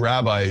Jewish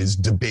rabbis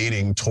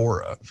debating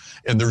Torah.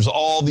 And there's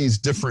all these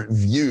different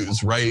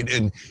views, right?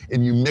 And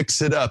you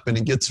mix it up and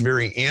it gets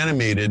very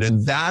animated.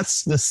 And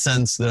that's the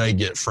sense that I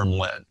get from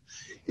Lynn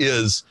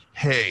is,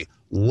 hey,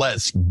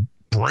 let's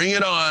bring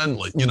it on.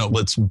 You know,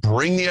 let's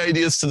bring the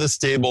ideas to this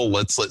table.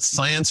 Let's let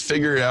science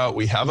figure it out.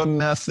 We have a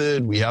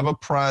method, we have a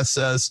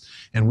process,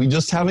 and we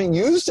just haven't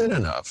used it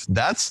enough.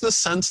 That's the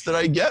sense that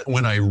I get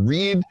when I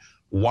read,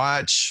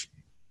 watch,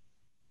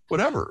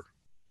 whatever.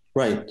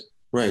 Right,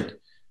 right.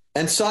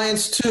 And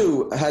science,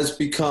 too, has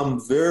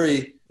become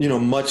very, you know,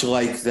 much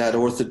like that,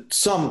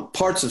 some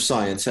parts of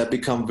science have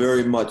become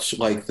very much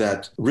like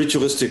that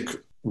ritualistic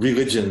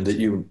religion that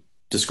you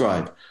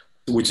describe,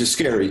 which is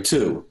scary,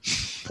 too,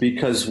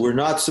 because we're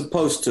not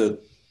supposed to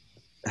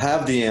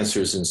have the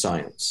answers in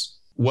science.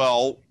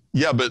 Well,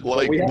 yeah, but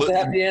like... we have to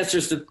have the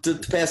answers to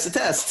pass the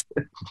test.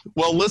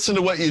 Well, listen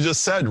to what you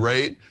just said,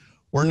 right?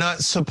 We're not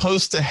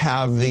supposed to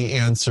have the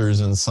answers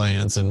in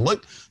science. And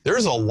look,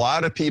 there's a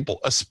lot of people,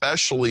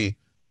 especially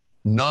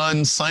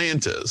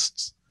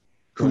non-scientists,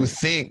 who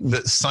think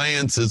that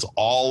science is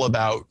all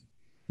about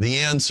the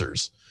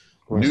answers.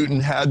 Right. Newton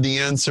had the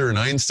answer, and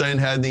Einstein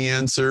had the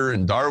answer,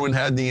 and Darwin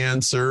had the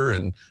answer,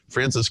 and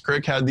Francis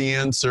Crick had the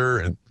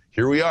answer, and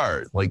here we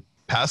are. Like,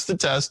 pass the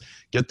test,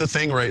 get the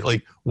thing right.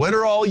 Like, what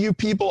are all you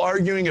people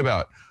arguing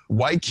about?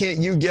 Why can't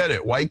you get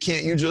it? Why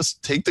can't you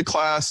just take the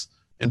class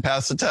and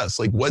pass the test?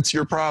 Like, what's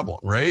your problem,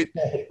 right?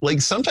 Like,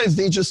 sometimes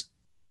they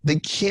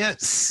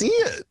can't see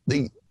it.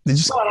 They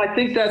just... Well, I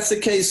think that's the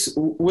case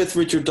with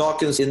Richard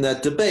Dawkins in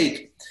that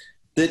debate,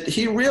 that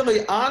he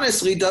really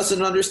honestly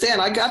doesn't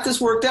understand. I got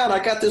this worked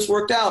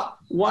out.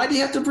 Why do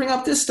you have to bring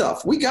up this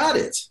stuff? We got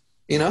it,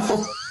 you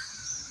know?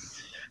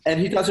 And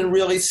he doesn't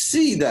really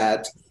see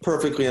that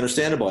perfectly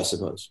understandable, I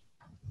suppose.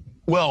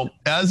 Well,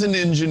 as an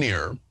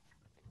engineer,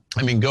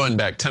 I mean, going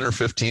back 10 or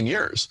 15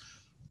 years,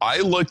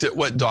 I looked at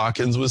what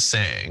Dawkins was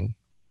saying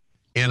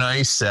and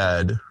I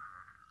said,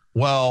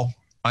 well,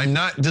 I'm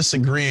not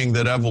disagreeing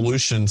that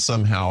evolution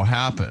somehow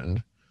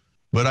happened,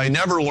 but I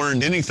never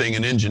learned anything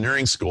in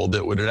engineering school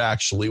that would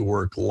actually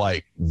work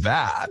like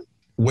that.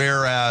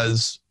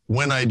 Whereas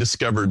when I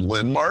discovered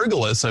Lynn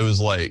Margulis, I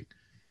was like,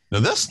 now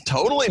this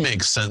totally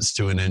makes sense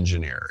to an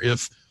engineer.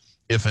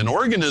 If an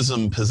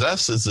organism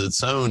possesses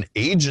its own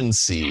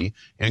agency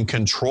and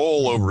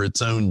control over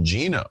its own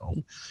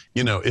genome,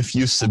 you know, if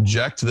you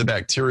subject the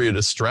bacteria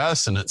to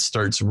stress and it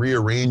starts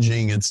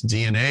rearranging its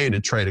DNA to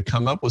try to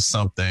come up with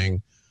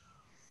something,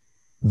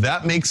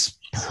 that makes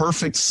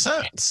perfect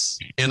sense.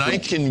 And I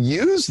can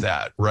use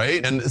that,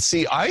 right? And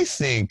I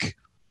think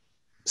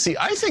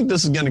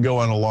this is going to go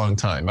on a long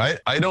time.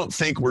 I don't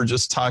think we're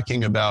just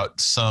talking about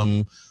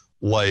some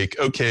like,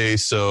 okay,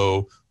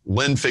 so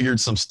Lynn figured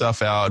some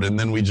stuff out and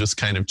then we just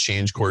kind of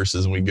change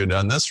courses and we go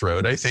down this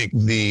road. I think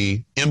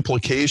the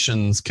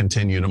implications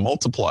continue to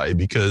multiply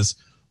because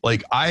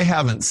like I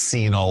haven't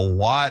seen a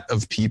lot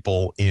of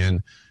people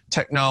in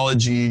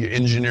technology,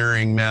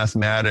 engineering,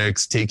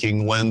 mathematics,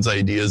 taking Lynn's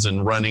ideas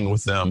and running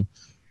with them,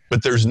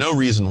 but there's no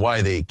reason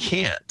why they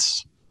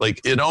can't. Like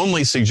it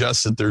only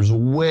suggests that there's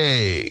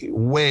way,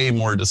 way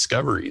more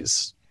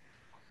discoveries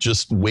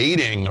just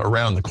waiting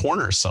around the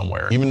corner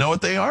somewhere. Even know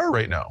what they are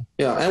right now.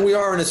 Yeah, and we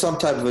are in some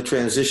type of a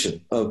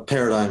transition, a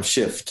paradigm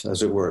shift,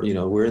 as it were.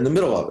 We're in the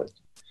middle of it.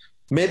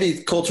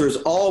 Maybe culture is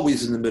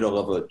always in the middle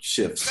of a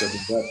shift. So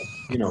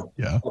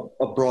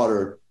a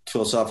broader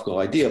philosophical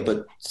idea,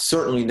 but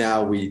certainly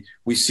now we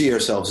see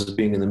ourselves as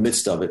being in the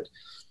midst of it.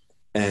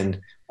 And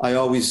I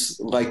always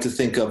like to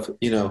think of,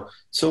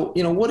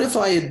 what if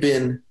I had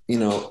been,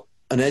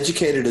 an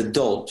educated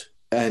adult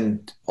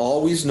and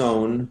always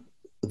known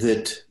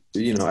that,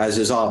 as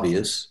is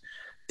obvious,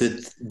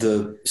 that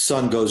the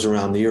sun goes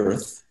around the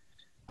earth.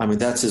 I mean,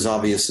 that's as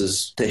obvious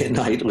as day and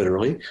night,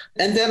 literally.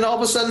 And then all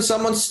of a sudden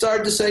someone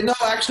started to say, no,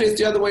 actually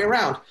it's the other way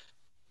around.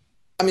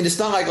 I mean, it's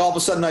not like all of a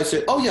sudden I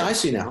say, oh yeah, I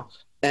see now.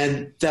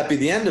 And that be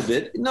the end of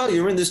it. No,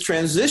 you're in this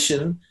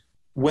transition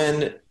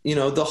when,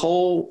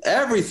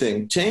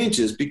 everything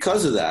changes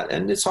because of that.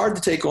 And it's hard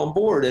to take on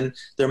board. And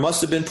there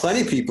must have been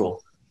plenty of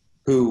people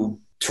who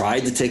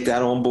tried to take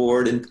that on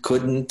board and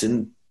couldn't,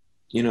 and,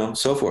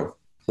 so forth.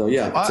 So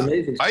yeah, it's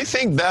amazing. I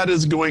think that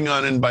is going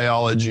on in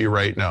biology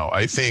right now.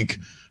 I think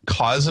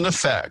cause and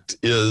effect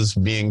is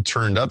being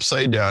turned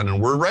upside down,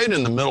 and we're right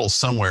in the middle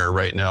somewhere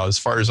right now, as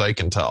far as I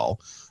can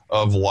tell,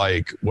 of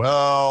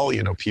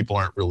people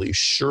aren't really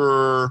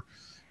sure,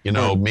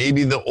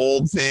 maybe the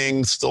old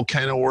thing still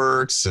kind of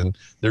works, and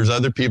there's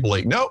other people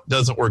like, nope,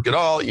 doesn't work at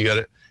all. You got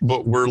it.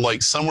 But we're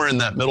like somewhere in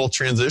that middle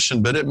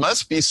transition, but it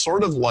must be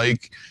sort of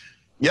like,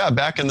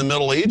 back in the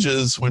Middle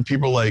Ages when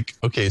people are like,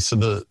 okay, so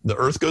the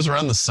earth goes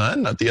around the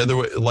sun, not the other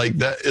way, like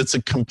that. It's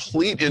a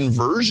complete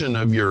inversion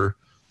of your,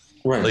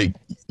 right. Like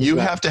you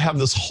have to have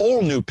this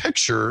whole new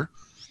picture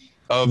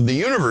of the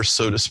universe,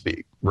 so to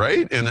speak.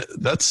 Right. And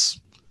that's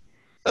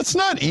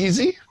not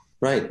easy.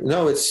 Right.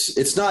 No,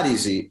 it's not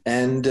easy.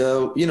 And,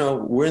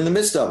 we're in the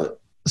midst of it.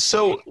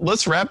 So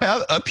let's wrap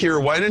up here.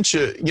 Why don't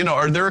you,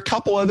 are there a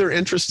couple other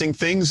interesting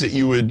things that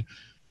you would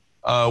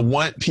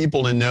want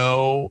people to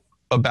know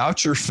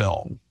about your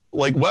film?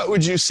 Like, what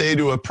would you say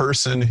to a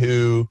person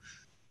who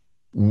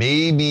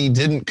maybe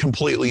didn't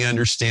completely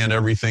understand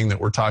everything that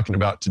we're talking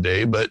about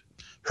today, but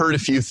heard a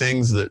few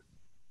things that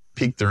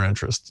piqued their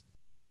interest?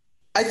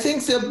 I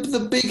think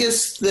the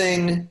biggest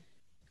thing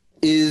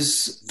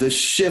is the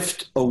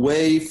shift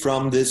away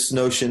from this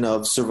notion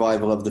of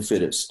survival of the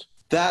fittest.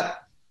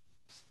 That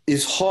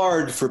is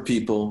hard for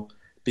people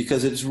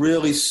because it's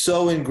really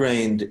so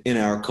ingrained in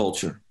our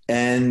culture.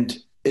 And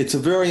it's a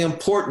very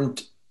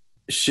important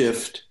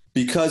shift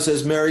because,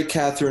 as Mary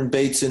Catherine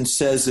Bateson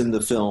says in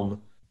the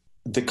film,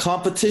 the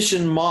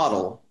competition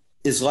model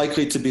is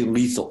likely to be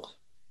lethal.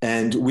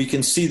 And we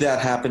can see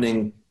that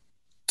happening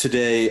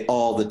today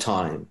all the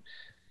time.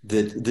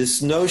 That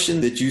this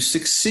notion that you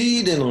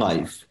succeed in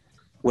life,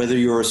 whether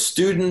you're a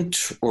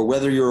student or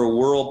whether you're a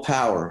world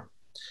power,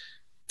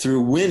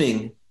 through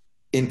winning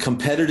in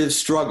competitive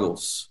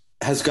struggles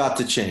has got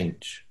to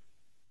change.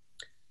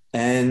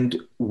 And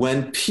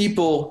when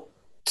people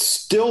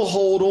still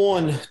hold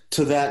on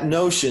to that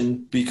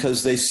notion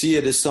because they see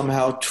it as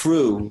somehow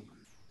true,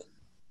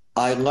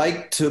 I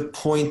like to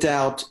point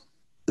out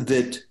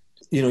that,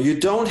 you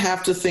don't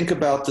have to think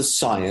about the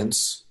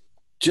science,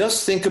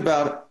 just think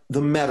about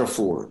the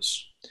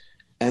metaphors.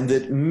 And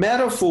that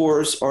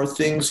metaphors are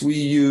things we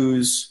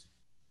use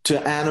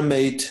to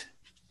animate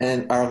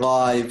our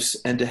lives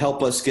and to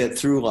help us get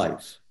through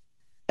life.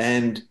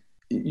 And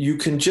you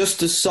can just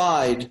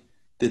decide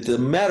that the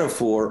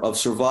metaphor of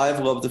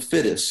survival of the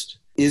fittest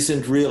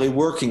isn't really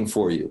working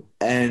for you,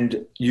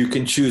 and you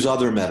can choose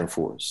other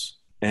metaphors.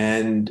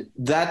 And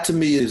that to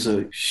me is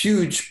a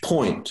huge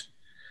point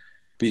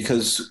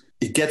because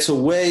it gets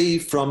away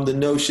from the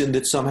notion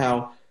that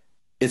somehow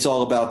it's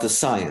all about the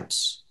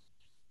science.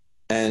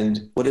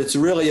 And what it's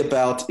really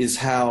about is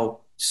how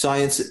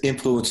science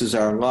influences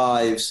our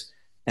lives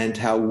and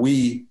how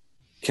we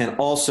can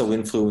also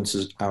influence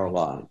our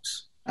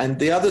lives. And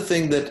the other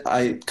thing that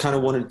I kind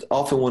of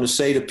often want to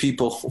say to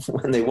people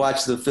when they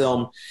watch the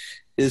film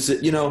is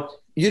that,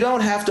 you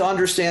don't have to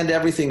understand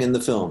everything in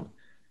the film.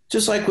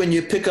 Just like when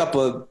you pick up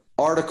an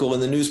article in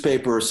the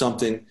newspaper or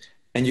something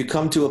and you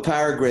come to a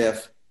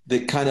paragraph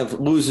that kind of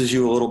loses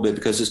you a little bit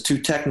because it's too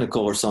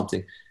technical or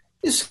something,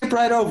 you skip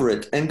right over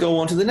it and go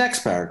on to the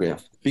next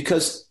paragraph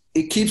because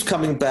it keeps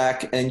coming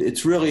back and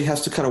it really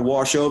has to kind of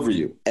wash over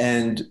you.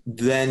 And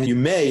then you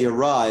may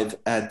arrive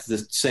at the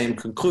same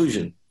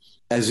conclusion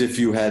as if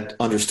you had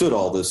understood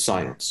all this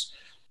science.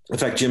 In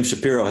fact, Jim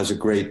Shapiro has a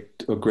great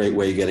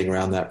way of getting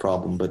around that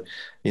problem. But,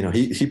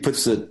 he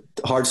puts the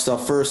hard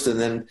stuff first and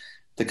then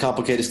the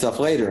complicated stuff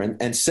later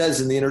and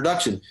says in the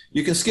introduction,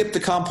 you can skip the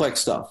complex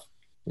stuff.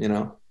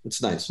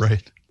 It's nice.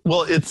 Right.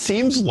 Well, it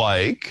seems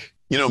like,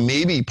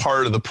 maybe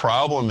part of the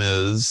problem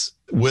is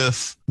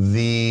with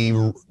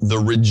the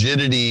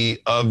rigidity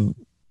of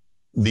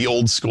the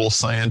old school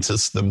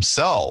scientists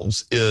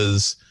themselves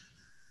is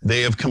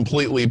they have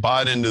completely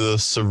bought into the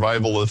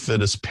survival of the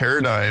fittest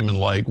paradigm and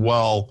like,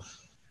 well,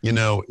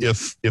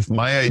 if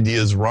my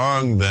idea is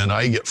wrong, then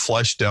I get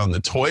flushed down the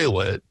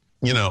toilet,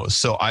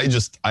 so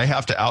I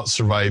have to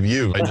out-survive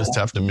you. I just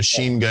have to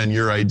machine gun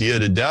your idea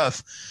to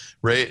death,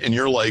 right? And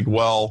you're like,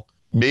 well,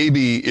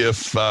 maybe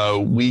if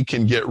we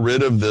can get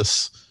rid of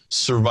this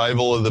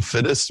survival of the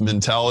fittest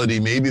mentality,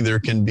 maybe there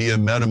can be a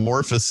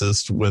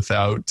metamorphosis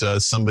without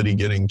somebody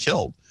getting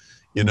killed.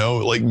 You know,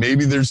 like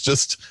maybe there's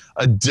just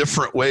a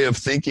different way of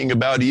thinking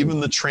about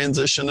even the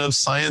transition of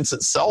science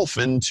itself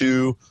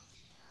into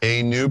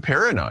a new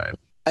paradigm.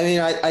 I mean,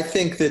 I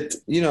think that,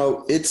 you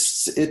know,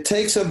 it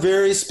takes a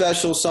very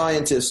special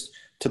scientist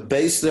to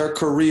base their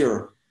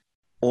career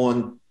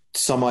on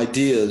some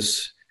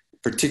ideas,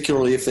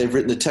 particularly if they've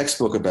written a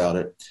textbook about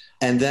it,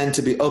 and then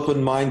to be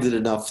open-minded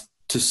enough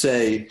to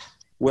say,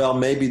 well,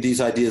 maybe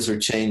these ideas are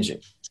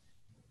changing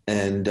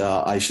and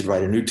I should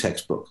write a new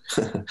textbook.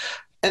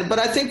 But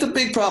I think the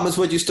big problem is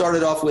what you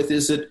started off with,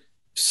 is that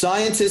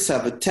scientists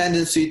have a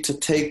tendency to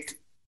take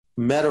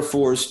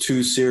metaphors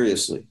too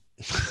seriously.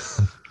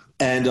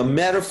 And a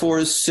metaphor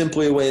is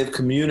simply a way of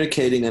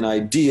communicating an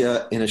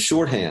idea in a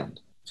shorthand.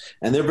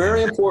 And they're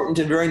very important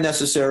and very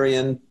necessary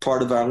and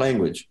part of our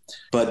language.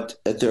 But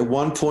at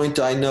one point,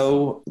 I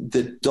know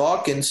that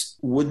Dawkins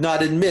would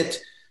not admit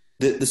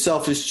that the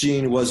selfish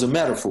gene was a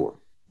metaphor.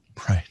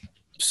 Right.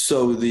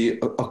 So the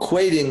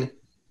equating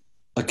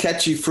a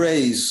catchy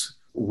phrase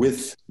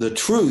with the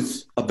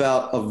truth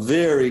about a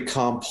very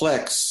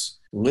complex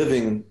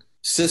living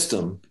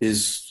system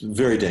is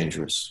very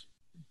dangerous,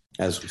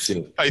 as we've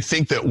seen. I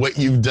think that what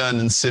you've done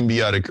in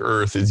Symbiotic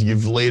Earth is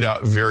you've laid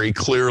out very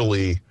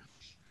clearly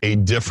a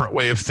different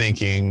way of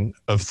thinking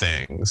of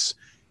things,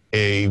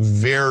 a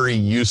very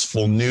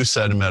useful new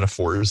set of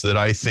metaphors that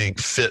I think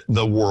fit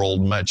the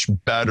world much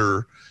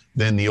better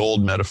than the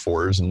old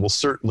metaphors. And we'll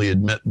certainly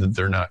admit that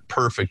they're not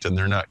perfect and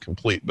they're not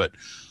complete. But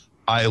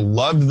I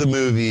loved the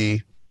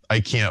movie. I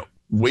can't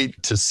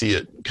wait to see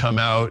it come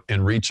out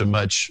and reach a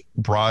much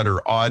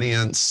broader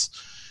audience.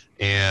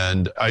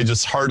 And I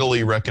just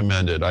heartily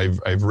recommend it.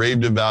 I've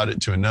raved about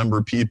it to a number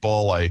of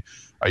people.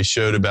 I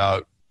showed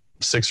about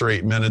 6 or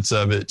 8 minutes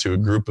of it to a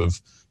group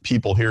of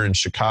people here in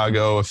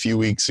Chicago a few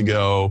weeks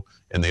ago,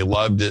 and they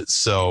loved it.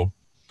 So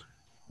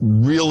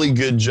really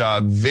good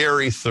job,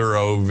 very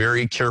thorough,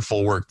 very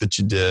careful work that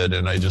you did.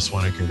 And I just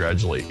want to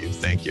congratulate you.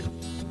 Thank you.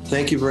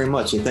 Thank you very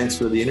much. And thanks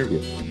for the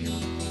interview.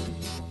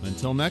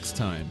 Until next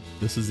time,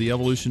 this is the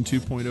Evolution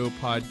 2.0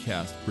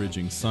 podcast,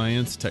 bridging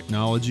science,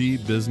 technology,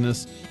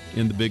 business,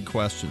 and the big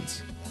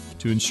questions.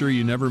 To ensure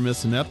you never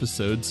miss an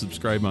episode,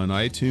 subscribe on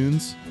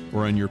iTunes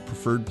or on your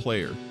preferred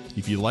player.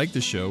 If you like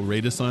the show,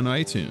 rate us on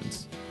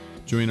iTunes.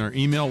 Join our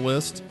email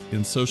list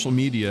and social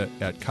media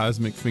at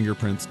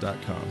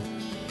cosmicfingerprints.com.